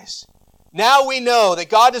eyes. Now we know that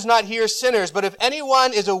God does not hear sinners, but if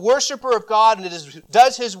anyone is a worshiper of God and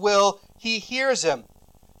does his will, he hears him.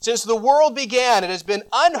 Since the world began, it has been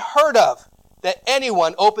unheard of that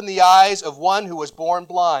anyone opened the eyes of one who was born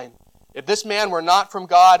blind. If this man were not from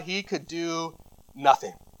God, he could do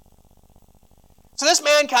nothing. So this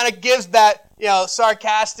man kind of gives that,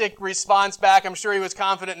 sarcastic response back. I'm sure he was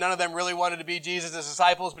confident none of them really wanted to be Jesus'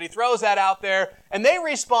 disciples, but he throws that out there, and they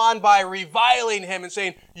respond by reviling him and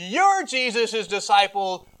saying, you're Jesus'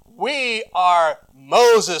 disciple, we are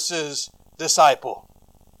Moses' disciple.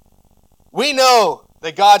 We know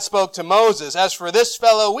that God spoke to Moses. As for this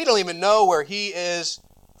fellow, we don't even know where he is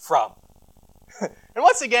from. And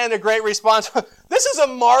once again, a great response. This is a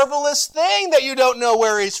marvelous thing that you don't know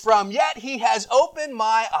where he's from, yet he has opened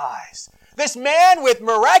my eyes. This man with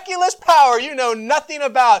miraculous power you know nothing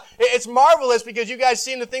about. It's marvelous because you guys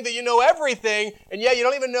seem to think that you know everything, and yet you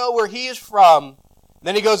don't even know where he is from.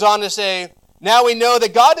 Then he goes on to say, now we know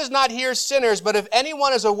that God does not hear sinners, but if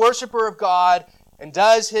anyone is a worshiper of God and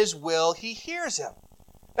does his will, he hears him.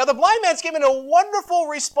 Now, the blind man's given a wonderful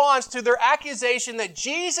response to their accusation that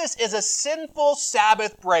Jesus is a sinful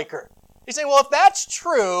Sabbath breaker. He's saying, well, if that's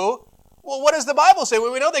true, well, what does the Bible say?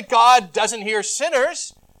 Well, we know that God doesn't hear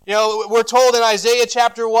sinners. We're told in Isaiah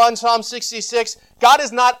chapter 1, Psalm 66, God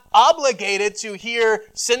is not obligated to hear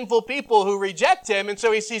sinful people who reject him. And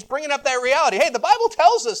so he's bringing up that reality. Hey, the Bible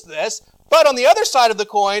tells us this, but on the other side of the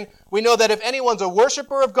coin, we know that if anyone's a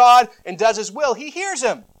worshiper of God and does his will, he hears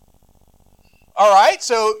him. All right,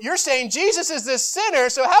 so you're saying Jesus is this sinner,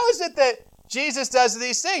 so how is it that Jesus does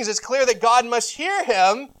these things? It's clear that God must hear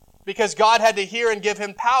him because God had to hear and give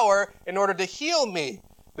him power in order to heal me.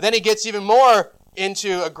 But then he gets even more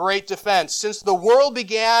into a great defense. Since the world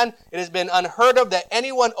began, it has been unheard of that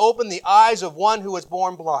anyone opened the eyes of one who was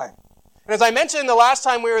born blind. And as I mentioned the last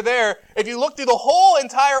time we were there, if you look through the whole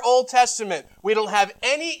entire Old Testament, we don't have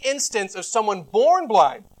any instance of someone born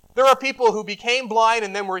blind. There are people who became blind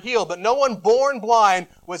and then were healed, but no one born blind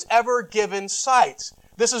was ever given sight.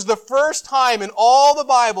 This is the first time in all the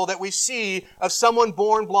Bible that we see of someone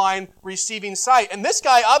born blind receiving sight. And this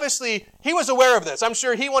guy, obviously, he was aware of this. I'm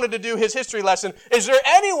sure he wanted to do his history lesson. Is there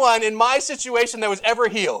anyone in my situation that was ever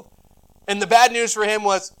healed? And the bad news for him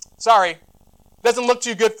was, sorry, doesn't look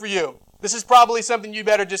too good for you. This is probably something you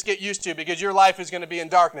better just get used to because your life is going to be in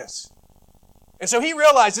darkness. And so he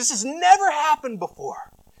realized this has never happened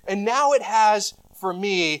before. And now it has for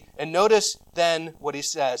me. And notice then what he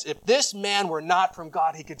says. If this man were not from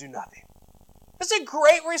God, he could do nothing. That's a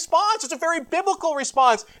great response. It's a very biblical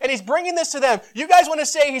response. And he's bringing this to them. You guys want to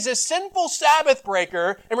say he's a sinful Sabbath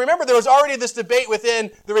breaker. And remember, there was already this debate within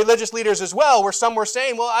the religious leaders as well, where some were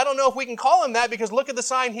saying, well, I don't know if we can call him that because look at the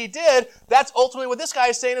sign he did. That's ultimately what this guy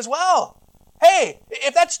is saying as well. Hey,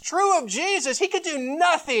 if that's true of Jesus, he could do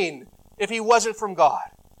nothing if he wasn't from God.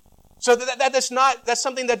 So that's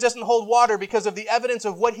something that doesn't hold water because of the evidence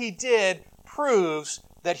of what he did proves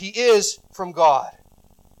that he is from God.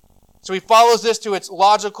 So he follows this to its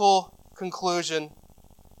logical conclusion.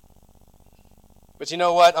 But you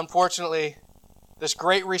know what? Unfortunately, this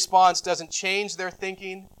great response doesn't change their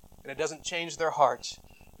thinking and it doesn't change their hearts.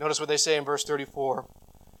 Notice what they say in verse 34.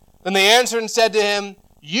 Then they answered and said to him,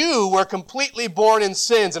 you were completely born in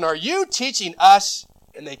sins, and are you teaching us?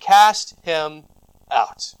 And they cast him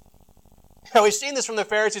out. Now, we've seen this from the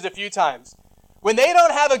Pharisees a few times. When they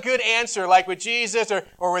don't have a good answer, like with Jesus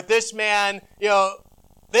or with this man,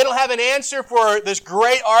 they don't have an answer for this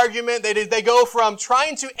great argument. They go from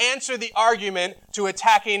trying to answer the argument to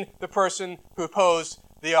attacking the person who posed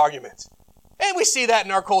the argument. And we see that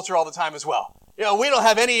in our culture all the time as well. We don't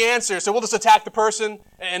have any answer, so we'll just attack the person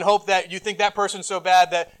and hope that you think that person's so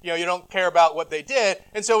bad that, you don't care about what they did.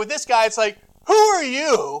 And so with this guy, it's like, who are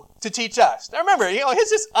you to teach us? Now remember, he's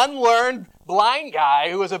this unlearned blind guy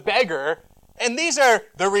who was a beggar. And these are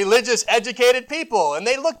the religious, educated people, and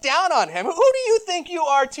they look down on him. Who do you think you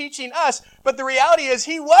are teaching us? But the reality is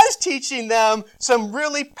he was teaching them some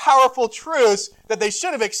really powerful truths that they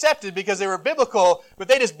should have accepted because they were biblical, but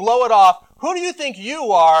they just blow it off. Who do you think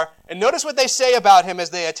you are? And notice what they say about him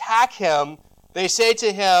as they attack him. They say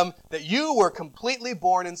to him that you were completely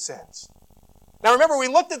born in sins. Now remember, we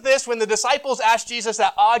looked at this when the disciples asked Jesus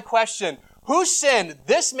that odd question. Who sinned,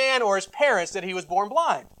 this man or his parents, that he was born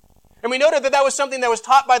blind? And we noted that was something that was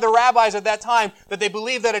taught by the rabbis at that time, that they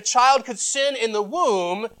believed that a child could sin in the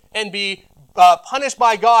womb and be punished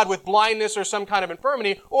by God with blindness or some kind of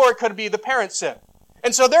infirmity, or it could be the parent's sin.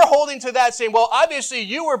 And so they're holding to that, saying, well, obviously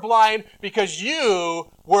you were blind because you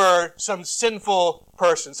were some sinful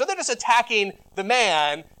person. So they're just attacking the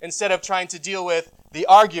man instead of trying to deal with the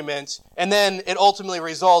argument. And then it ultimately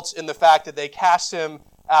results in the fact that they cast him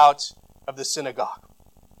out of the synagogue.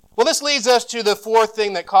 Well, this leads us to the fourth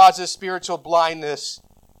thing that causes spiritual blindness,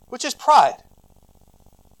 which is pride.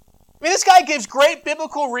 This guy gives great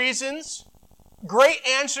biblical reasons, great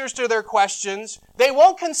answers to their questions. They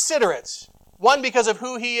won't consider it. One, because of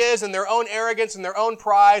who he is and their own arrogance and their own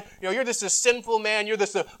pride. You're just a sinful man. You're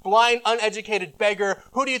just a blind, uneducated beggar.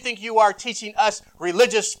 Who do you think you are teaching us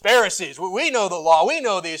religious Pharisees? We know the law. We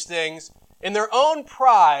know these things. In their own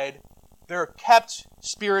pride, they're kept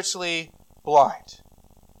spiritually blind.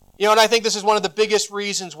 And I think this is one of the biggest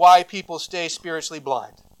reasons why people stay spiritually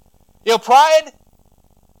blind. Pride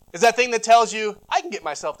is that thing that tells you, I can get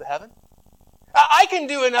myself to heaven. I can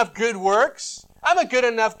do enough good works. I'm a good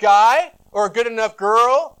enough guy or a good enough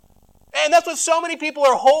girl. And that's what so many people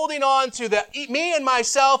are holding on to, that me and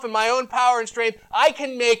myself and my own power and strength, I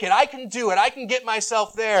can make it. I can do it. I can get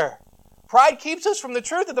myself there. Pride keeps us from the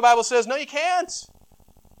truth that the Bible says, no, you can't.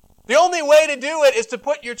 The only way to do it is to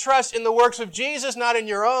put your trust in the works of Jesus, not in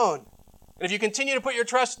your own. And if you continue to put your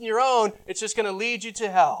trust in your own, it's just going to lead you to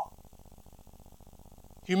hell.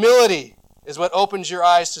 Humility is what opens your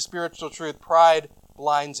eyes to spiritual truth. Pride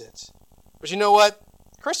blinds it. But you know what?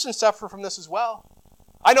 Christians suffer from this as well.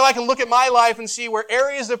 I know I can look at my life and see where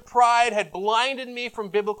areas of pride had blinded me from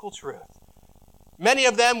biblical truth. Many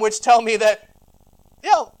of them which tell me that,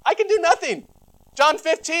 I can do nothing. John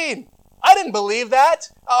 15. I didn't believe that.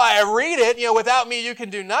 I read it, without me you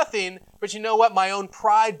can do nothing. But you know what? My own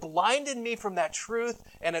pride blinded me from that truth.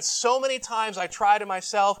 And it's so many times I tried it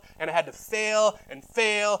myself and I had to fail and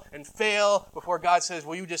fail and fail before God says,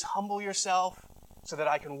 will you just humble yourself so that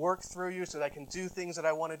I can work through you, so that I can do things that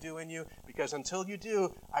I want to do in you? Because until you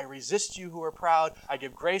do, I resist you who are proud. I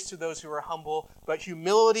give grace to those who are humble. But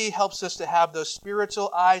humility helps us to have those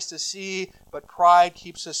spiritual eyes to see, but pride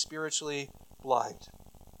keeps us spiritually blind.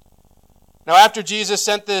 Now, after Jesus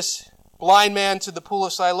sent this blind man to the pool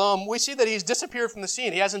of Siloam, we see that he's disappeared from the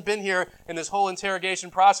scene. He hasn't been here in this whole interrogation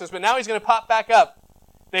process, but now he's going to pop back up.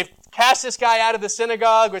 They've cast this guy out of the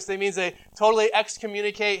synagogue, which means they totally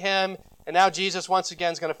excommunicate him, and now Jesus once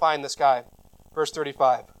again is going to find this guy. Verse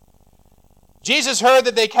 35. Jesus heard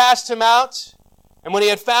that they cast him out, and when he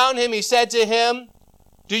had found him, he said to him,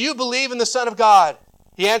 do you believe in the Son of God?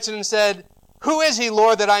 He answered and said, who is he,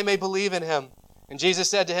 Lord, that I may believe in him? And Jesus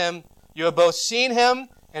said to him, You have both seen him,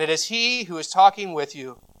 and it is he who is talking with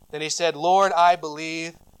you. Then he said, Lord, I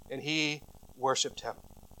believe, and he worshipped him.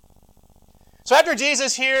 So after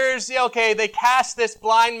Jesus hears, okay, they cast this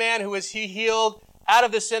blind man who he healed out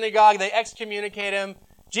of the synagogue. They excommunicate him.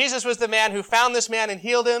 Jesus was the man who found this man and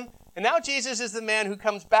healed him. And now Jesus is the man who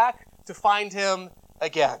comes back to find him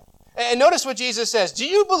again. And notice what Jesus says. Do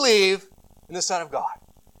you believe in the Son of God?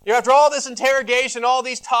 After all this interrogation, all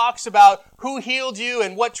these talks about who healed you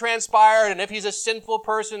and what transpired, and if he's a sinful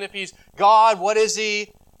person, if he's God, what is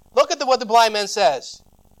he? Look at what the blind man says.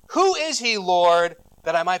 Who is he, Lord,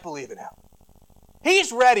 that I might believe in him?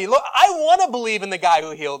 He's ready. Look, I want to believe in the guy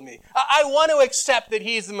who healed me. I want to accept that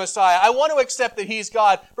he's the Messiah. I want to accept that he's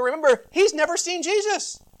God. But remember, he's never seen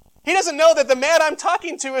Jesus. He doesn't know that the man I'm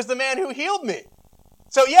talking to is the man who healed me.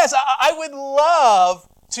 So yes, I would love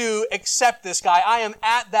to accept this guy. I am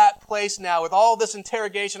at that place now with all this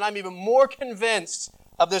interrogation. I'm even more convinced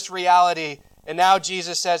of this reality. And now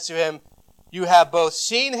Jesus says to him, you have both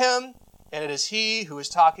seen him, and it is he who is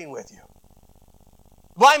talking with you.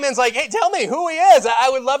 The blind man's like, hey, tell me who he is. I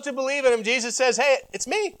would love to believe in him. Jesus says, hey, it's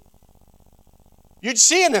me. You're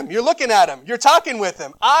seeing him. You're looking at him. You're talking with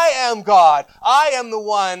him. I am God. I am the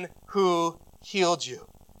one who healed you.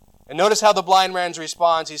 And notice how the blind man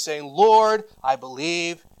responds. He's saying, Lord, I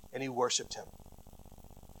believe, and he worshiped him.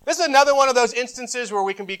 This is another one of those instances where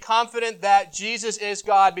we can be confident that Jesus is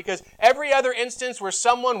God, because every other instance where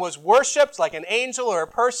someone was worshipped, like an angel or a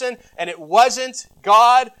person, and it wasn't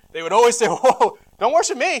God, they would always say, whoa, don't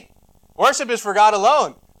worship me. Worship is for God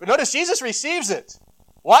alone. But notice Jesus receives it.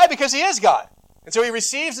 Why? Because he is God. And so he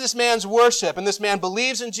receives this man's worship, and this man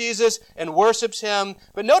believes in Jesus and worships him.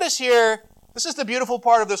 But notice here, this is the beautiful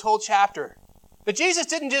part of this whole chapter, that Jesus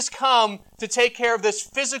didn't just come to take care of this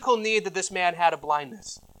physical need that this man had of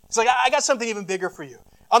blindness. It's like, I got something even bigger for you.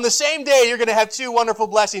 On the same day, you're going to have two wonderful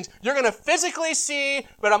blessings. You're going to physically see,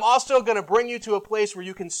 but I'm also going to bring you to a place where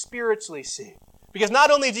you can spiritually see. Because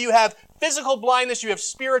not only do you have physical blindness, you have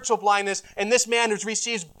spiritual blindness, and this man who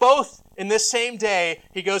receives both in this same day,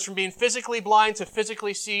 he goes from being physically blind to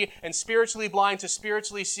physically see, and spiritually blind to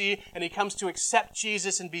spiritually see, and he comes to accept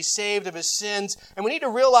Jesus and be saved of his sins. And we need to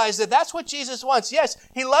realize that that's what Jesus wants. Yes,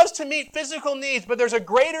 he loves to meet physical needs, but there's a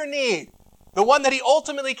greater need. The one that he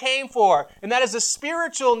ultimately came for, and that is the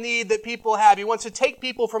spiritual need that people have. He wants to take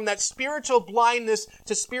people from that spiritual blindness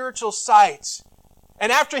to spiritual sight.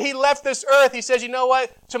 And after he left this earth, he says, you know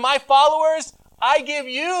what? To my followers, I give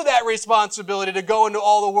you that responsibility to go into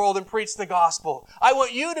all the world and preach the gospel. I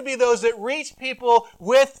want you to be those that reach people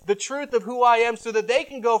with the truth of who I am so that they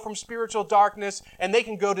can go from spiritual darkness and they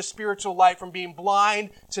can go to spiritual light, from being blind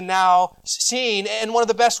to now seeing. And one of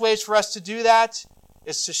the best ways for us to do that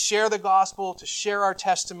is to share the gospel, to share our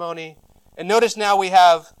testimony. And notice now we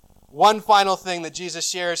have one final thing that Jesus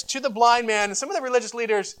shares to the blind man and some of the religious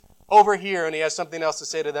leaders over here, and he has something else to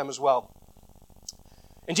say to them as well.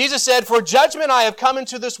 And Jesus said, for judgment I have come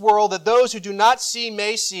into this world, that those who do not see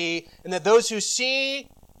may see, and that those who see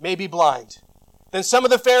may be blind. Then some of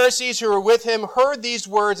the Pharisees who were with him heard these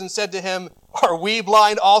words and said to him, are we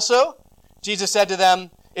blind also? Jesus said to them,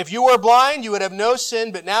 if you were blind, you would have no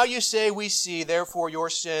sin, but now you say we see, therefore your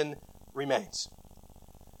sin remains.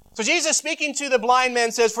 So Jesus, speaking to the blind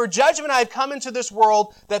man, says, for judgment I have come into this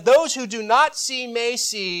world, that those who do not see may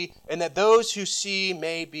see, and that those who see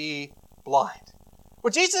may be blind.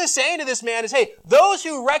 What Jesus is saying to this man is, hey, those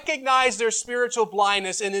who recognize their spiritual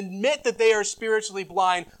blindness and admit that they are spiritually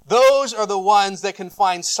blind, those are the ones that can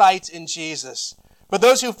find sight in Jesus. But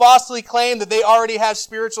those who falsely claim that they already have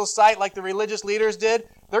spiritual sight, like the religious leaders did,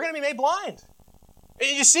 they're going to be made blind.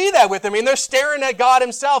 And you see that with them. I mean, they're staring at God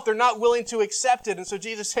himself. They're not willing to accept it. And so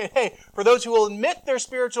Jesus said, hey, for those who will admit their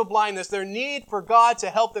spiritual blindness, their need for God to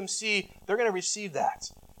help them see, they're going to receive that.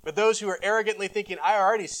 But those who are arrogantly thinking, I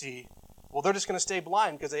already see, well, they're just going to stay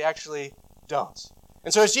blind because they actually don't.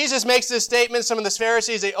 And so as Jesus makes this statement, some of the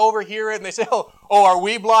Pharisees, they overhear it and they say, oh, are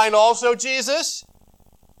we blind also, Jesus?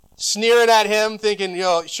 Sneering at him, thinking,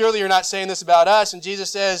 surely you're not saying this about us. And Jesus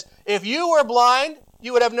says, if you were blind,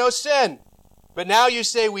 you would have no sin. But now you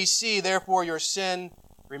say we see, therefore your sin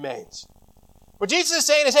remains. What Jesus is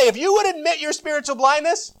saying is, hey, if you would admit your spiritual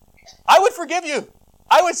blindness, I would forgive you.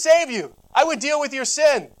 I would save you. I would deal with your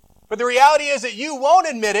sin. But the reality is that you won't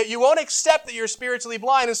admit it. You won't accept that you're spiritually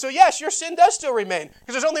blind. And so yes, your sin does still remain,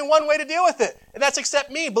 because there's only one way to deal with it. And that's accept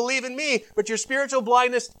me, believe in me. But your spiritual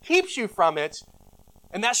blindness keeps you from it.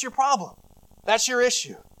 And that's your problem. That's your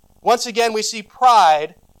issue. Once again, we see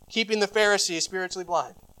pride keeping the Pharisees spiritually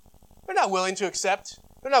blind. They're not willing to accept.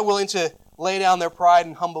 They're not willing to lay down their pride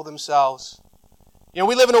and humble themselves.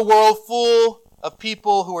 We live in a world full of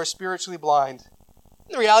people who are spiritually blind.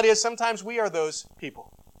 And the reality is sometimes we are those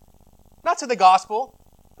people. Not to the gospel,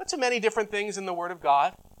 but to many different things in the Word of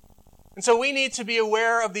God. And so we need to be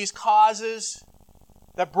aware of these causes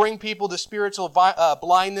that bring people to spiritual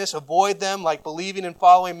blindness, avoid them, like believing and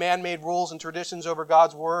following man-made rules and traditions over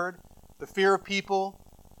God's Word, the fear of people,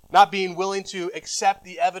 not being willing to accept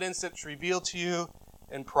the evidence that's revealed to you,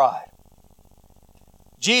 and pride.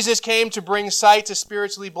 Jesus came to bring sight to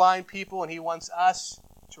spiritually blind people, and He wants us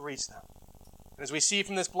to reach them. And as we see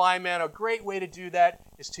from this blind man, a great way to do that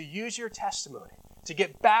is to use your testimony, to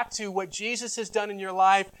get back to what Jesus has done in your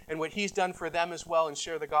life and what He's done for them as well, and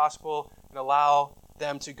share the gospel and allow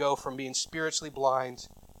them to go from being spiritually blind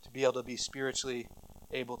to be able to be spiritually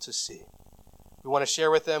able to see. We want to share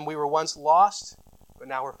with them, we were once lost, but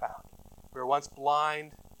now we're found. We were once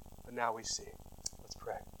blind, but now we see. Let's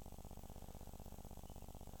pray.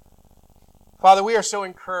 Father, we are so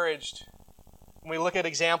encouraged when we look at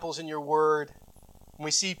examples in your word, when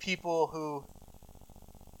we see people who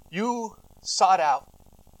you sought out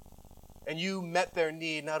and you met their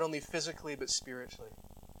need, not only physically, but spiritually.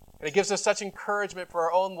 And it gives us such encouragement for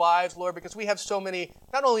our own lives, Lord, because we have so many,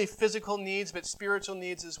 not only physical needs, but spiritual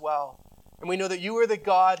needs as well. And we know that you are the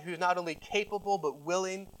God who's not only capable, but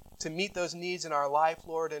willing to meet those needs in our life,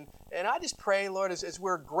 Lord. And I just pray, Lord, as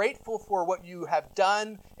we're grateful for what you have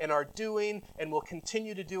done and are doing and will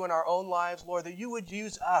continue to do in our own lives, Lord, that you would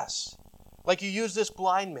use us like you used this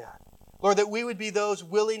blind man. Lord, that we would be those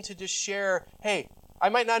willing to just share, hey, I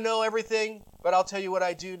might not know everything, but I'll tell you what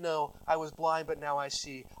I do know. I was blind, but now I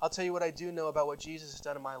see. I'll tell you what I do know about what Jesus has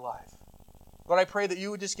done in my life. Lord, I pray that you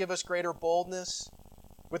would just give us greater boldness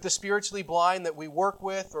with the spiritually blind that we work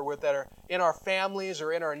with, or with that are in our families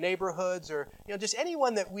or in our neighborhoods, or just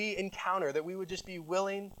anyone that we encounter, that we would just be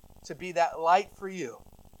willing to be that light for you,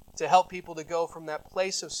 to help people to go from that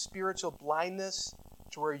place of spiritual blindness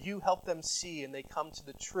to where you help them see and they come to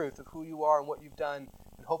the truth of who you are and what you've done,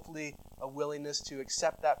 and hopefully a willingness to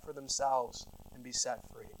accept that for themselves and be set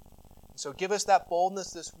free. And so give us that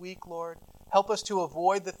boldness this week, Lord. Help us to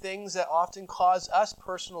avoid the things that often cause us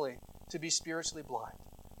personally to be spiritually blind.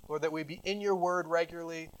 Lord, that we be in your word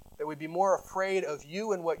regularly, that we be more afraid of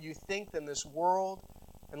you and what you think than this world.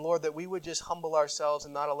 And Lord, that we would just humble ourselves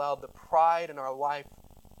and not allow the pride in our life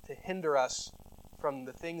to hinder us from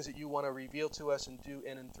the things that you want to reveal to us and do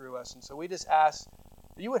in and through us. And so we just ask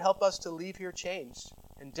that you would help us to leave here changed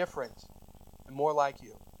and different and more like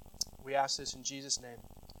you. We ask this in Jesus' name.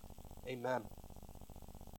 Amen.